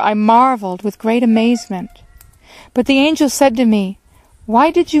saw her, I marveled with great amazement. But the angel said to me,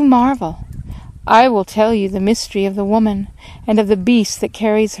 "Why did you marvel? I will tell you the mystery of the woman, and of the beast that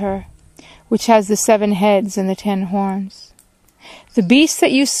carries her, which has the 7 heads and the 10 horns. The beast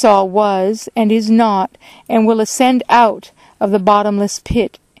that you saw was, and is not, and will ascend out of the bottomless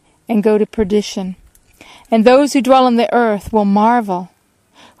pit, and go to perdition. And those who dwell on the earth will marvel,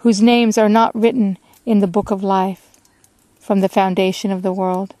 whose names are not written in the book of life from the foundation of the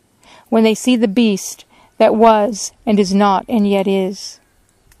world, when they see the beast that was, and is not, and yet is.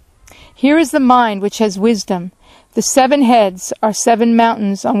 Here is the mind which has wisdom. The 7 heads are 7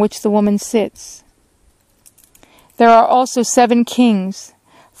 mountains on which the woman sits. There are also 7 kings.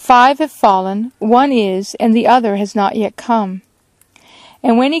 5 have fallen, 1 is, and the other has not yet come.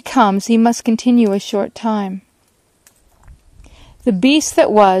 And when he comes, he must continue a short time. The beast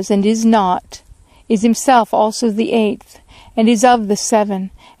that was, and is not, is himself also the 8th, and is of the 7,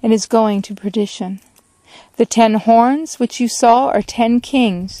 and is going to perdition. The 10 horns which you saw are 10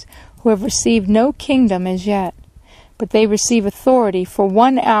 kings, who have received no kingdom as yet, but they receive authority for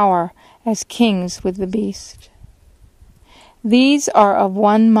 1 hour as kings with the beast. These are of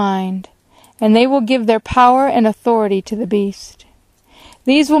one mind, and they will give their power and authority to the beast.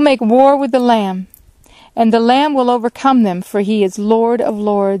 These will make war with the Lamb, and the Lamb will overcome them, for he is Lord of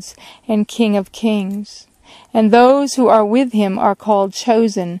lords and King of kings, and those who are with him are called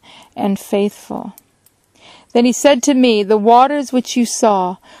chosen and faithful. Then he said to me, the waters which you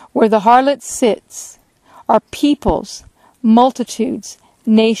saw, where the harlot sits, are peoples, multitudes,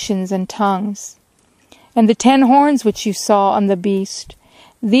 nations, and tongues. And the 10 horns which you saw on the beast,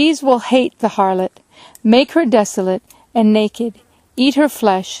 these will hate the harlot, make her desolate and naked, eat her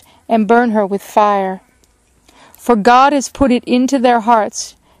flesh, and burn her with fire. For God has put it into their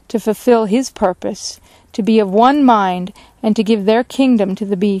hearts to fulfill his purpose, to be of one mind, and to give their kingdom to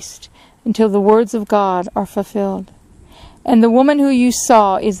the beast, until the words of God are fulfilled. And the woman who you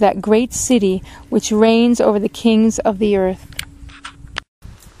saw is that great city which reigns over the kings of the earth.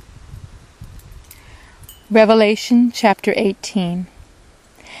 Revelation chapter 18.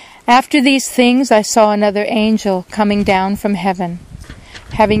 After these things I saw another angel coming down from heaven,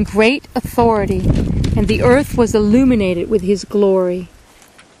 having great authority, and the earth was illuminated with his glory.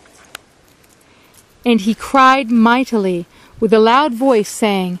 And he cried mightily with a loud voice,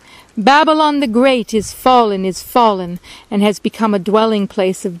 saying, Babylon the Great is fallen, and has become a dwelling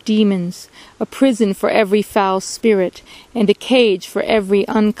place of demons, a prison for every foul spirit, and a cage for every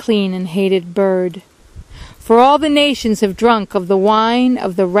unclean and hated bird. For all the nations have drunk of the wine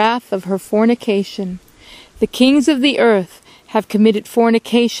of the wrath of her fornication. The kings of the earth have committed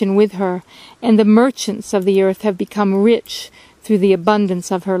fornication with her, and the merchants of the earth have become rich through the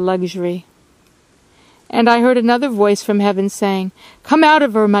abundance of her luxury. And I heard another voice from heaven saying, Come out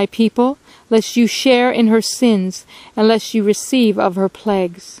of her, my people, lest you share in her sins, and lest you receive of her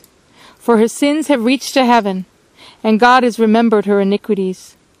plagues. For her sins have reached to heaven, and God has remembered her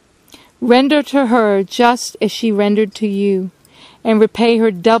iniquities. Render to her just as she rendered to you, and repay her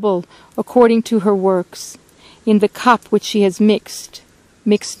double according to her works. In the cup which she has mix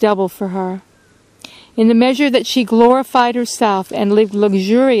double for her. In the measure that she glorified herself and lived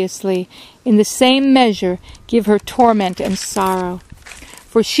luxuriously, in the same measure give her torment and sorrow.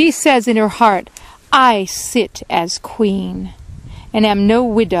 For she says in her heart, I sit as queen, and am no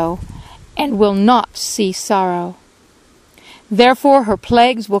widow, and will not see sorrow. Therefore her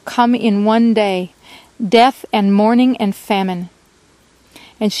plagues will come in one day, death and mourning and famine.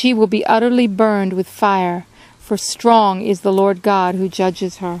 And she will be utterly burned with fire, for strong is the Lord God who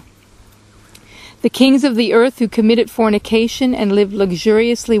judges her. The kings of the earth who committed fornication and lived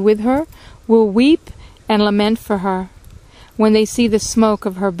luxuriously with her will weep and lament for her when they see the smoke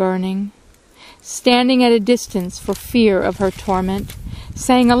of her burning, standing at a distance for fear of her torment,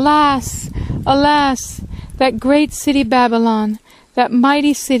 saying, Alas, alas, that great city Babylon, that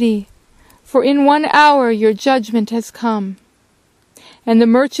mighty city, for in 1 hour your judgment has come. And the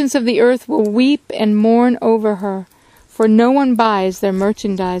merchants of the earth will weep and mourn over her, for no one buys their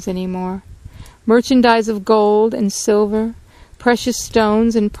merchandise any more. Merchandise of gold and silver, precious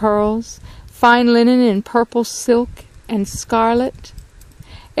stones and pearls, fine linen and purple silk and scarlet,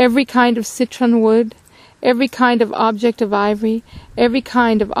 every kind of citron wood, every kind of object of ivory, every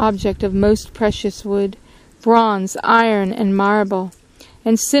kind of object of most precious wood, bronze, iron, and marble,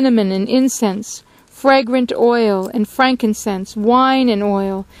 and cinnamon and incense, fragrant oil and frankincense, wine and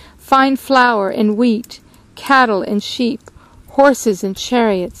oil, fine flour and wheat, cattle and sheep, horses and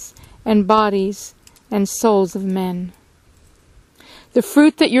chariots, and bodies and souls of men. The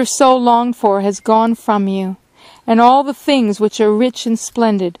fruit that your soul longed for has gone from you, and all the things which are rich and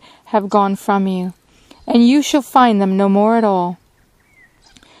splendid have gone from you, and you shall find them no more at all.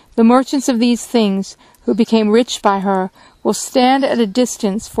 The merchants of these things, who became rich by her, will stand at a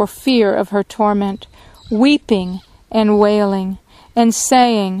distance for fear of her torment, weeping and wailing, and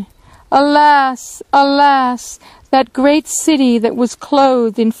saying, Alas, alas, that great city that was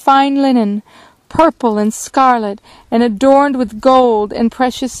clothed in fine linen, purple and scarlet, and adorned with gold and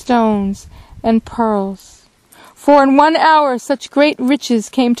precious stones and pearls. For in 1 hour such great riches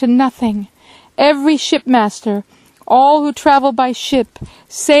came to nothing. Every shipmaster, all who travel by ship,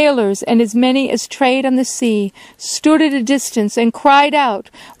 sailors, and as many as trade on the sea, stood at a distance and cried out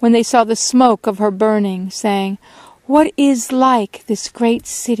when they saw the smoke of her burning, saying, What is like this great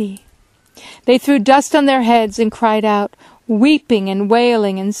city? They threw dust on their heads and cried out, weeping and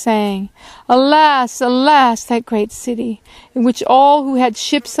wailing and saying, Alas, alas, that great city, in which all who had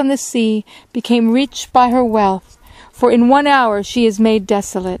ships on the sea became rich by her wealth, for in 1 hour she is made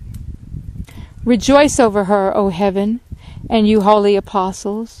desolate. Rejoice over her, O heaven, and you holy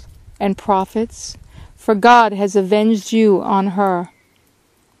apostles and prophets, for God has avenged you on her.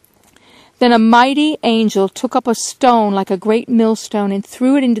 Then a mighty angel took up a stone like a great millstone and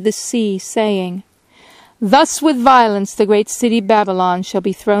threw it into the sea, saying, Thus with violence the great city Babylon shall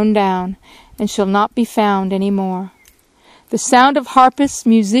be thrown down, and shall not be found any more. The sound of harpists,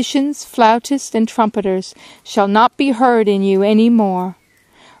 musicians, flautists, and trumpeters shall not be heard in you any more.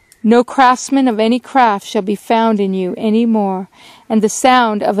 No craftsman of any craft shall be found in you any more, and the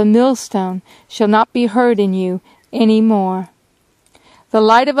sound of a millstone shall not be heard in you any more. The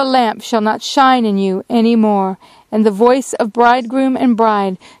light of a lamp shall not shine in you any more, and the voice of bridegroom and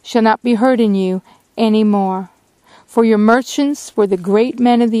bride shall not be heard in you any more. For your merchants were the great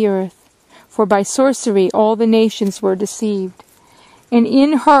men of the earth, for by sorcery all the nations were deceived. And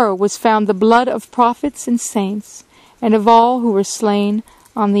in her was found the blood of prophets and saints, and of all who were slain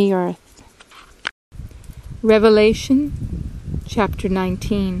on the earth. Revelation chapter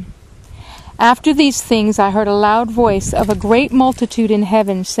 19. After these things I heard a loud voice of a great multitude in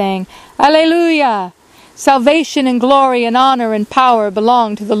heaven saying, Alleluia! Salvation and glory and honor and power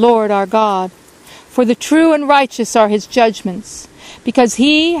belong to the Lord our God. For the true and righteous are his judgments, because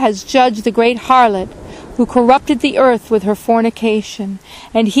he has judged the great harlot, who corrupted the earth with her fornication,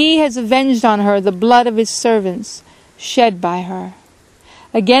 and he has avenged on her the blood of his servants, shed by her.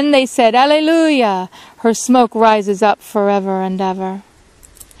 Again they said, Alleluia! Her smoke rises up forever and ever.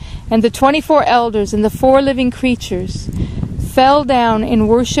 And the 24 elders and the 4 living creatures fell down and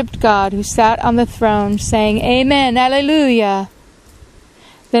worshipped God who sat on the throne, saying, Amen, Alleluia!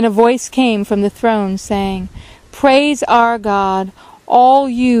 Then a voice came from the throne, saying, Praise our God, all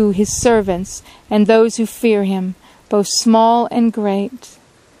you his servants, and those who fear him, both small and great.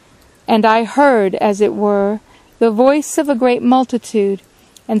 And I heard, as it were, the voice of a great multitude,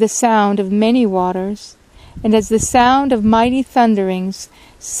 and the sound of many waters, and as the sound of mighty thunderings,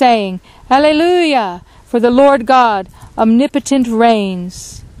 saying, Alleluia! For the Lord God omnipotent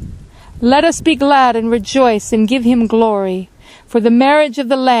reigns. Let us be glad and rejoice and give him glory, for the marriage of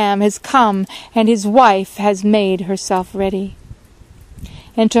the Lamb has come, and his wife has made herself ready.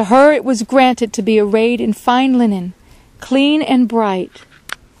 And to her it was granted to be arrayed in fine linen, clean and bright.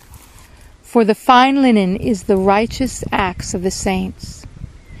 For the fine linen is the righteous acts of the saints.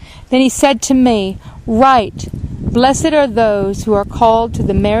 Then he said to me, Write, Blessed are those who are called to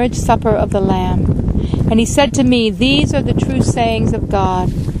the marriage supper of the Lamb. And he said to me, These are the true sayings of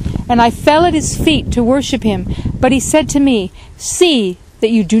God. And I fell at his feet to worship him. But he said to me, See that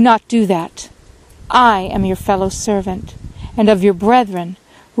you do not do that. I am your fellow servant, and of your brethren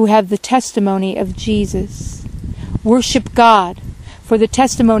who have the testimony of Jesus. Worship God, for the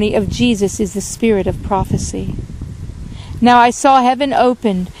testimony of Jesus is the spirit of prophecy. Now I saw heaven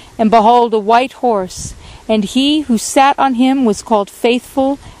opened, and behold, a white horse, and he who sat on him was called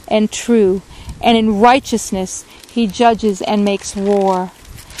Faithful and True, and in righteousness he judges and makes war.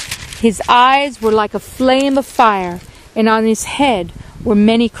 His eyes were like a flame of fire, and on his head were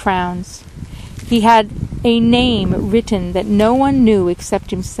many crowns. He had a name written that no one knew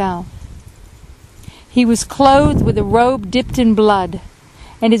except himself. He was clothed with a robe dipped in blood,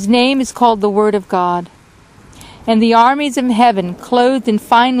 and his name is called the Word of God. And the armies of heaven, clothed in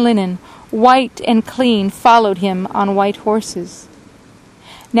fine linen, white and clean, followed him on white horses.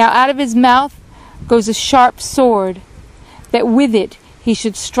 Now out of his mouth goes a sharp sword, that with it he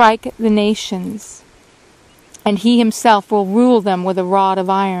should strike the nations. And he himself will rule them with a rod of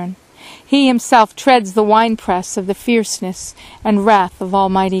iron. He himself treads the winepress of the fierceness and wrath of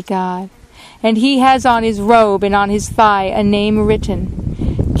Almighty God. And he has on his robe and on his thigh a name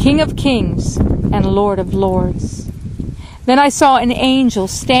written, King of Kings and Lord of Lords. Then I saw an angel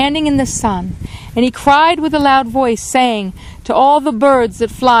standing in the sun, And he cried with a loud voice, saying to all the birds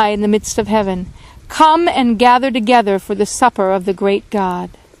that fly in the midst of heaven, Come and gather together for the supper of the great God,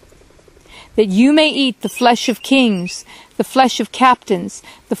 that you may eat the flesh of kings, the flesh of captains,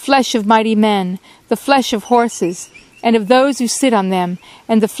 the flesh of mighty men, the flesh of horses, and of those who sit on them,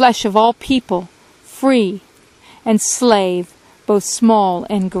 and the flesh of all people, free and slave, both small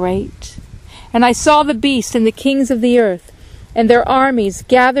and great. And I saw the beast and the kings of the earth, and their armies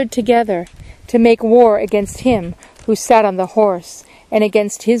gathered together to make war against him who sat on the horse, and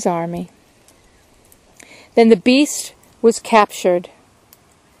against his army. Then the beast was captured,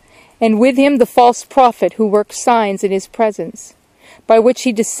 and with him the false prophet who worked signs in his presence, by which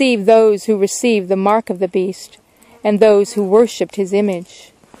he deceived those who received the mark of the beast, and those who worshipped his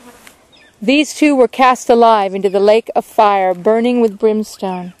image. These two were cast alive into the lake of fire, burning with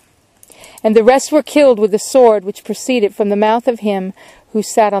brimstone. And the rest were killed with the sword which proceeded from the mouth of him who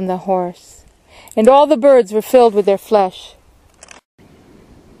sat on the horse. And all the birds were filled with their flesh.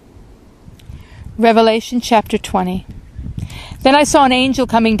 Revelation chapter 20. Then I saw an angel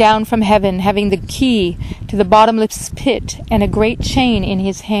coming down from heaven, having the key to the bottomless pit, and a great chain in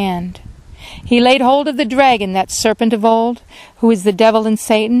his hand. He laid hold of the dragon, that serpent of old, who is the devil and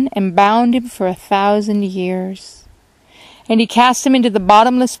Satan, and bound him for 1,000 years. And he cast him into the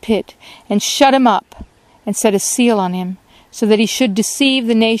bottomless pit, and shut him up, and set a seal on him, so that he should deceive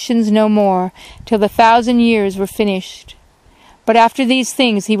the nations no more, till the 1,000 years were finished. But after these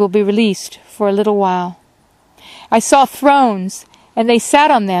things he will be released for a little while. I saw thrones, and they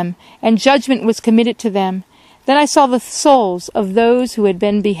sat on them, and judgment was committed to them. Then I saw the souls of those who had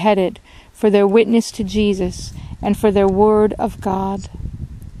been beheaded for their witness to Jesus, and for their word of God,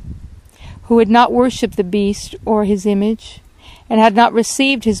 who had not worshipped the beast or his image, and had not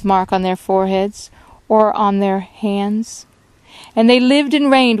received his mark on their foreheads or on their hands. And they lived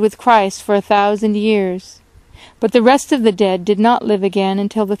and reigned with Christ for 1,000 years. But the rest of the dead did not live again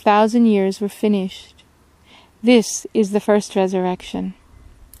until the 1,000 years were finished. This is the first resurrection.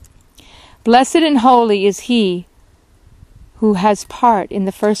 Blessed and holy is he who has part in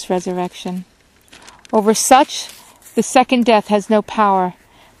the first resurrection. Over such the second death has no power,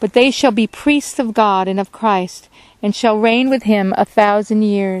 but they shall be priests of God and of Christ, and shall reign with him 1,000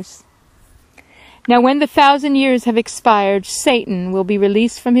 years. Now when the 1,000 years have expired, Satan will be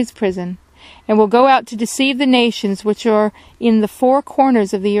released from his prison, and will go out to deceive the nations which are in the four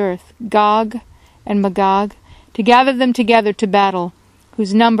corners of the earth, Gog and Magog, to gather them together to battle,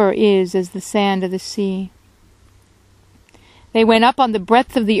 whose number is as the sand of the sea. They went up on the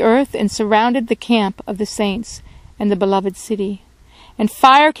breadth of the earth, and surrounded the camp of the saints and the beloved city. And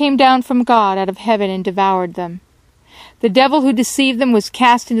fire came down from God out of heaven and devoured them. The devil who deceived them was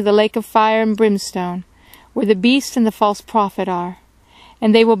cast into the lake of fire and brimstone, where the beast and the false prophet are,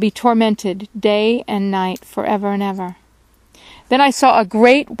 and they will be tormented day and night forever and ever. Then I saw a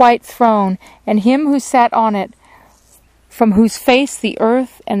great white throne, and him who sat on it, from whose face the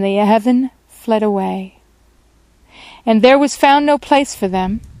earth and the heaven fled away. And there was found no place for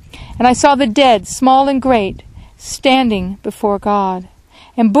them. And I saw the dead, small and great, standing before God.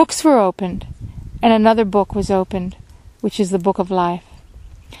 And books were opened, and another book was opened, which is the book of life.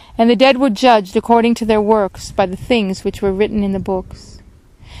 And the dead were judged according to their works by the things which were written in the books.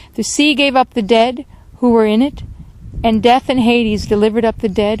 The sea gave up the dead who were in it, and death and Hades delivered up the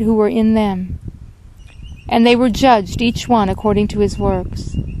dead who were in them. And they were judged, each one according to his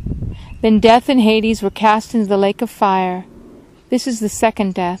works. Then death and Hades were cast into the lake of fire. This is the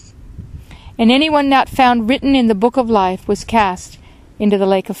second death. And anyone not found written in the book of life was cast into the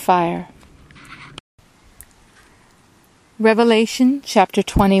lake of fire. Revelation chapter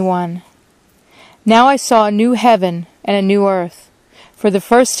 21. Now I saw a new heaven and a new earth, for the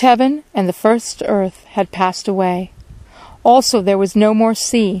first heaven and the first earth had passed away. Also there was no more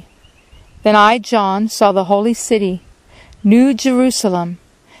sea. Then I, John, saw the holy city, New Jerusalem,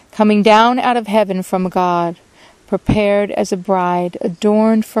 coming down out of heaven from God, prepared as a bride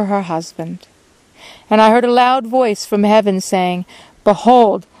adorned for her husband. And I heard a loud voice from heaven saying,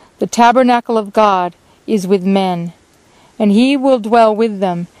 Behold, the tabernacle of God is with men, and he will dwell with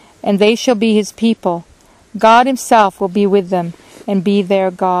them, and they shall be his people. God himself will be with them, and be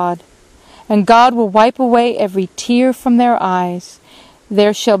their God. And God will wipe away every tear from their eyes.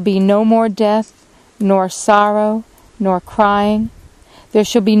 There shall be no more death, nor sorrow, nor crying. There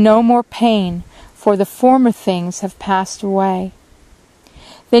shall be no more pain, for the former things have passed away.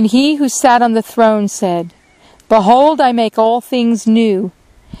 Then he who sat on the throne said, Behold, I make all things new.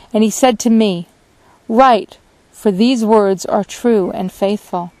 And he said to me, Write, for these words are true and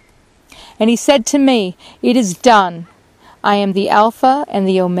faithful. And he said to me, It is done. I am the Alpha and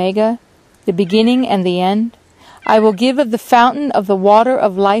the Omega, the beginning and the end. I will give of the fountain of the water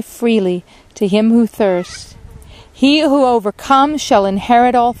of life freely to him who thirsts. He who overcomes shall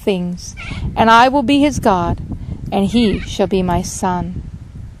inherit all things, and I will be his God, and he shall be my son.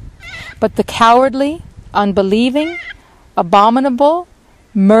 But the cowardly, unbelieving, abominable,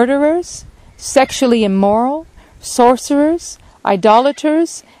 murderers, sexually immoral, sorcerers,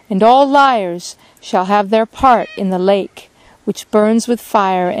 idolaters, and all liars shall have their part in the lake, which burns with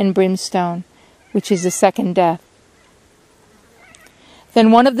fire and brimstone, which is the second death.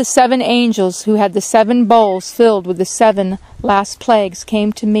 Then one of the 7 angels who had the 7 bowls filled with the 7 last plagues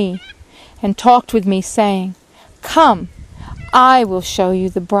came to me and talked with me, saying, Come, I will show you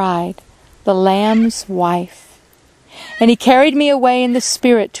the bride, the Lamb's wife. And he carried me away in the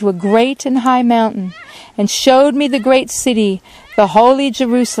Spirit to a great and high mountain, and showed me the great city, the holy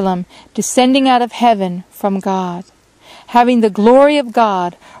Jerusalem, descending out of heaven from God, having the glory of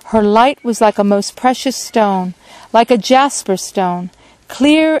God. Her light was like a most precious stone, like a jasper stone,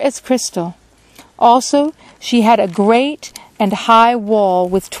 clear as crystal. Also she had a great and high wall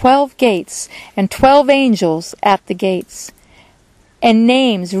with 12 gates, and 12 angels at the gates, and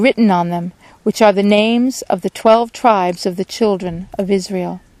names written on them, which are the names of the 12 tribes of the children of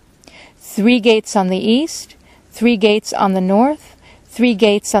Israel. 3 gates on the east, 3 gates on the north, 3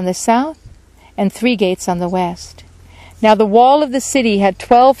 gates on the south, and 3 gates on the west. Now the wall of the city had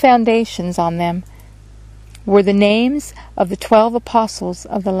 12 foundations. On them were the names of the 12 apostles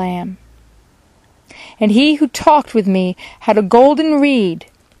of the Lamb. And he who talked with me had a golden reed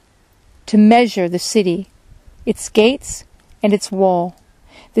to measure the city, its gates, and its wall.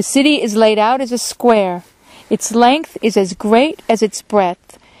 The city is laid out as a square. Its length is as great as its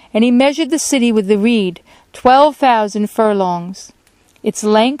breadth. And he measured the city with the reed, 12,000 furlongs. Its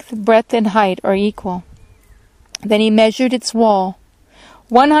length, breadth, and height are equal. Then he measured its wall,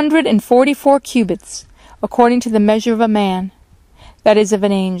 144 cubits, according to the measure of a man, that is, of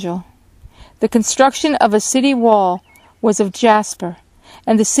an angel. The construction of a city wall was of jasper,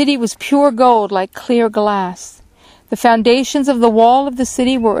 and the city was pure gold like clear glass. The foundations of the wall of the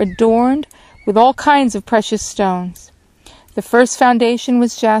city were adorned with all kinds of precious stones. The first foundation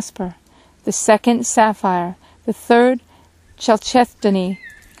was jasper, the second sapphire, the third chalcedony,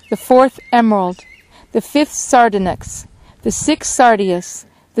 the fourth emerald, the fifth sardonyx, the sixth sardius,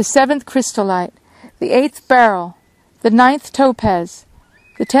 the seventh chrysolite, the 8th beryl, the 9th topaz,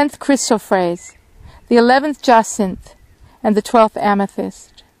 the 10th chrysoprase, the 11th jacinth, and the 12th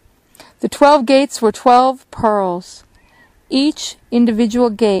amethyst. The 12 gates were 12 pearls. Each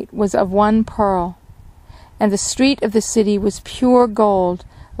individual gate was of 1 pearl, and the street of the city was pure gold,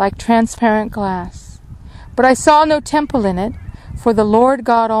 like transparent glass. But I saw no temple in it, for the Lord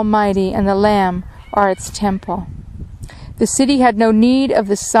God Almighty and the Lamb are its temple. The city had no need of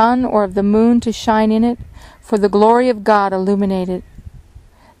the sun or of the moon to shine in it, for the glory of God illuminated it.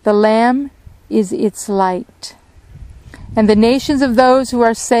 The Lamb is its light. And the nations of those who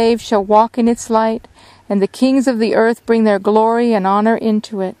are saved shall walk in its light, and the kings of the earth bring their glory and honor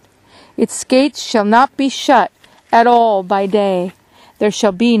into it. Its gates shall not be shut at all by day. There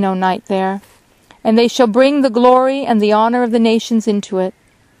shall be no night there. And they shall bring the glory and the honor of the nations into it.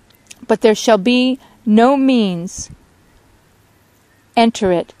 But there shall be no means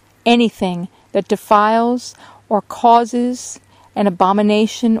enter it anything that defiles or causes an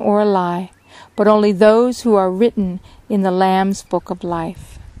abomination or a lie, but only those who are written in the Lamb's book of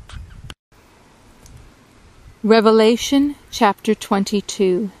life. Revelation chapter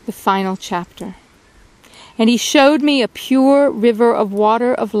 22, the final chapter. And he showed me a pure river of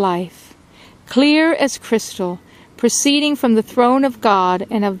water of life, clear as crystal, proceeding from the throne of God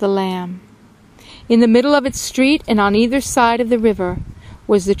and of the Lamb. In the middle of its street and on either side of the river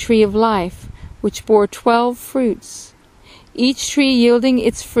was the tree of life, which bore 12 fruits, each tree yielding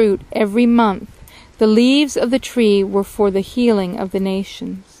its fruit every month. The leaves of the tree were for the healing of the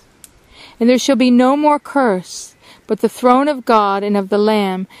nations. And there shall be no more curse, but the throne of God and of the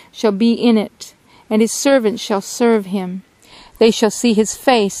Lamb shall be in it, and his servants shall serve him. They shall see his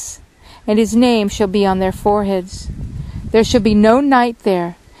face, and his name shall be on their foreheads. There shall be no night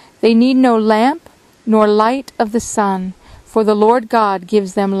there. They need no lamp, nor light of the sun, for the Lord God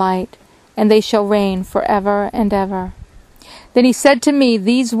gives them light, and they shall reign forever and ever. Then he said to me,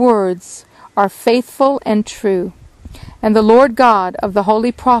 These words are faithful and true. And the Lord God of the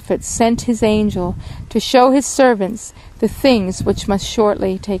holy prophets sent his angel to show his servants the things which must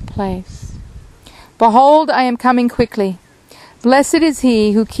shortly take place. Behold, I am coming quickly. Blessed is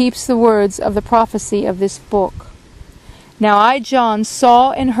he who keeps the words of the prophecy of this book. Now I, John,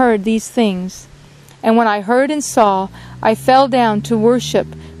 saw and heard these things. And when I heard and saw, I fell down to worship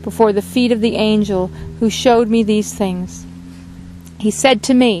before the feet of the angel who showed me these things. He said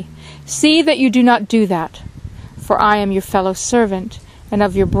to me, "See that you do not do that, for I am your fellow servant, and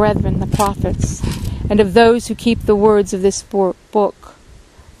of your brethren the prophets, and of those who keep the words of this book.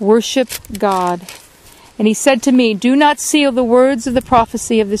 Worship God." And he said to me, "Do not seal the words of the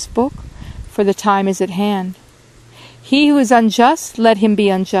prophecy of this book, for the time is at hand. He who is unjust, let him be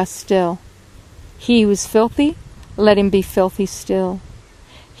unjust still. He who is filthy, let him be filthy still.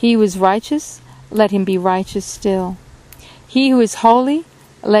 He who is righteous, let him be righteous still. He who is holy,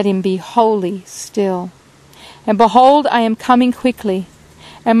 let him be holy still. And behold, I am coming quickly,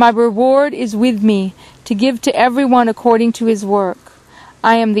 and my reward is with me to give to everyone according to his work.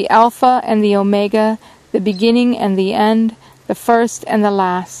 I am the Alpha and the Omega, the beginning and the end, the first and the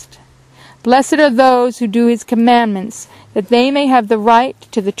last. Blessed are those who do his commandments, that they may have the right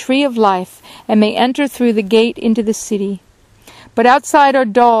to the tree of life, and may enter through the gate into the city. But outside are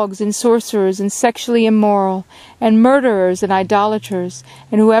dogs and sorcerers and sexually immoral, and murderers and idolaters,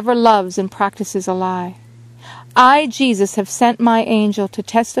 and whoever loves and practices a lie. I, Jesus, have sent my angel to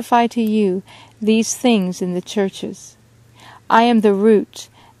testify to you these things in the churches. I am the root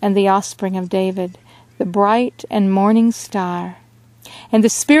and the offspring of David, the bright and morning star. And the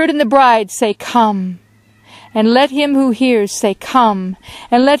Spirit and the bride say, "Come." And let him who hears say, "Come."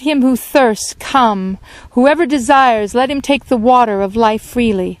 And let him who thirsts come. Whoever desires, let him take the water of life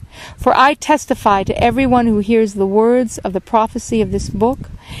freely. For I testify to everyone who hears the words of the prophecy of this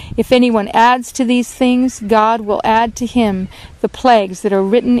book. If anyone adds to these things, God will add to him the plagues that are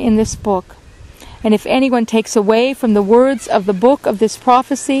written in this book. And if anyone takes away from the words of the book of this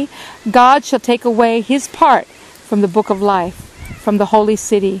prophecy, God shall take away his part from the book of life, from the holy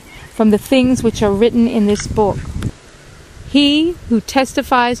city, from the things which are written in this book. He who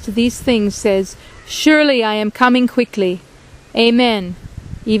testifies to these things says, "Surely I am coming quickly." Amen.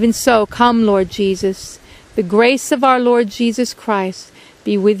 Even so, come, Lord Jesus. The grace of our Lord Jesus Christ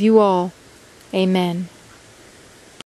be with you all. Amen.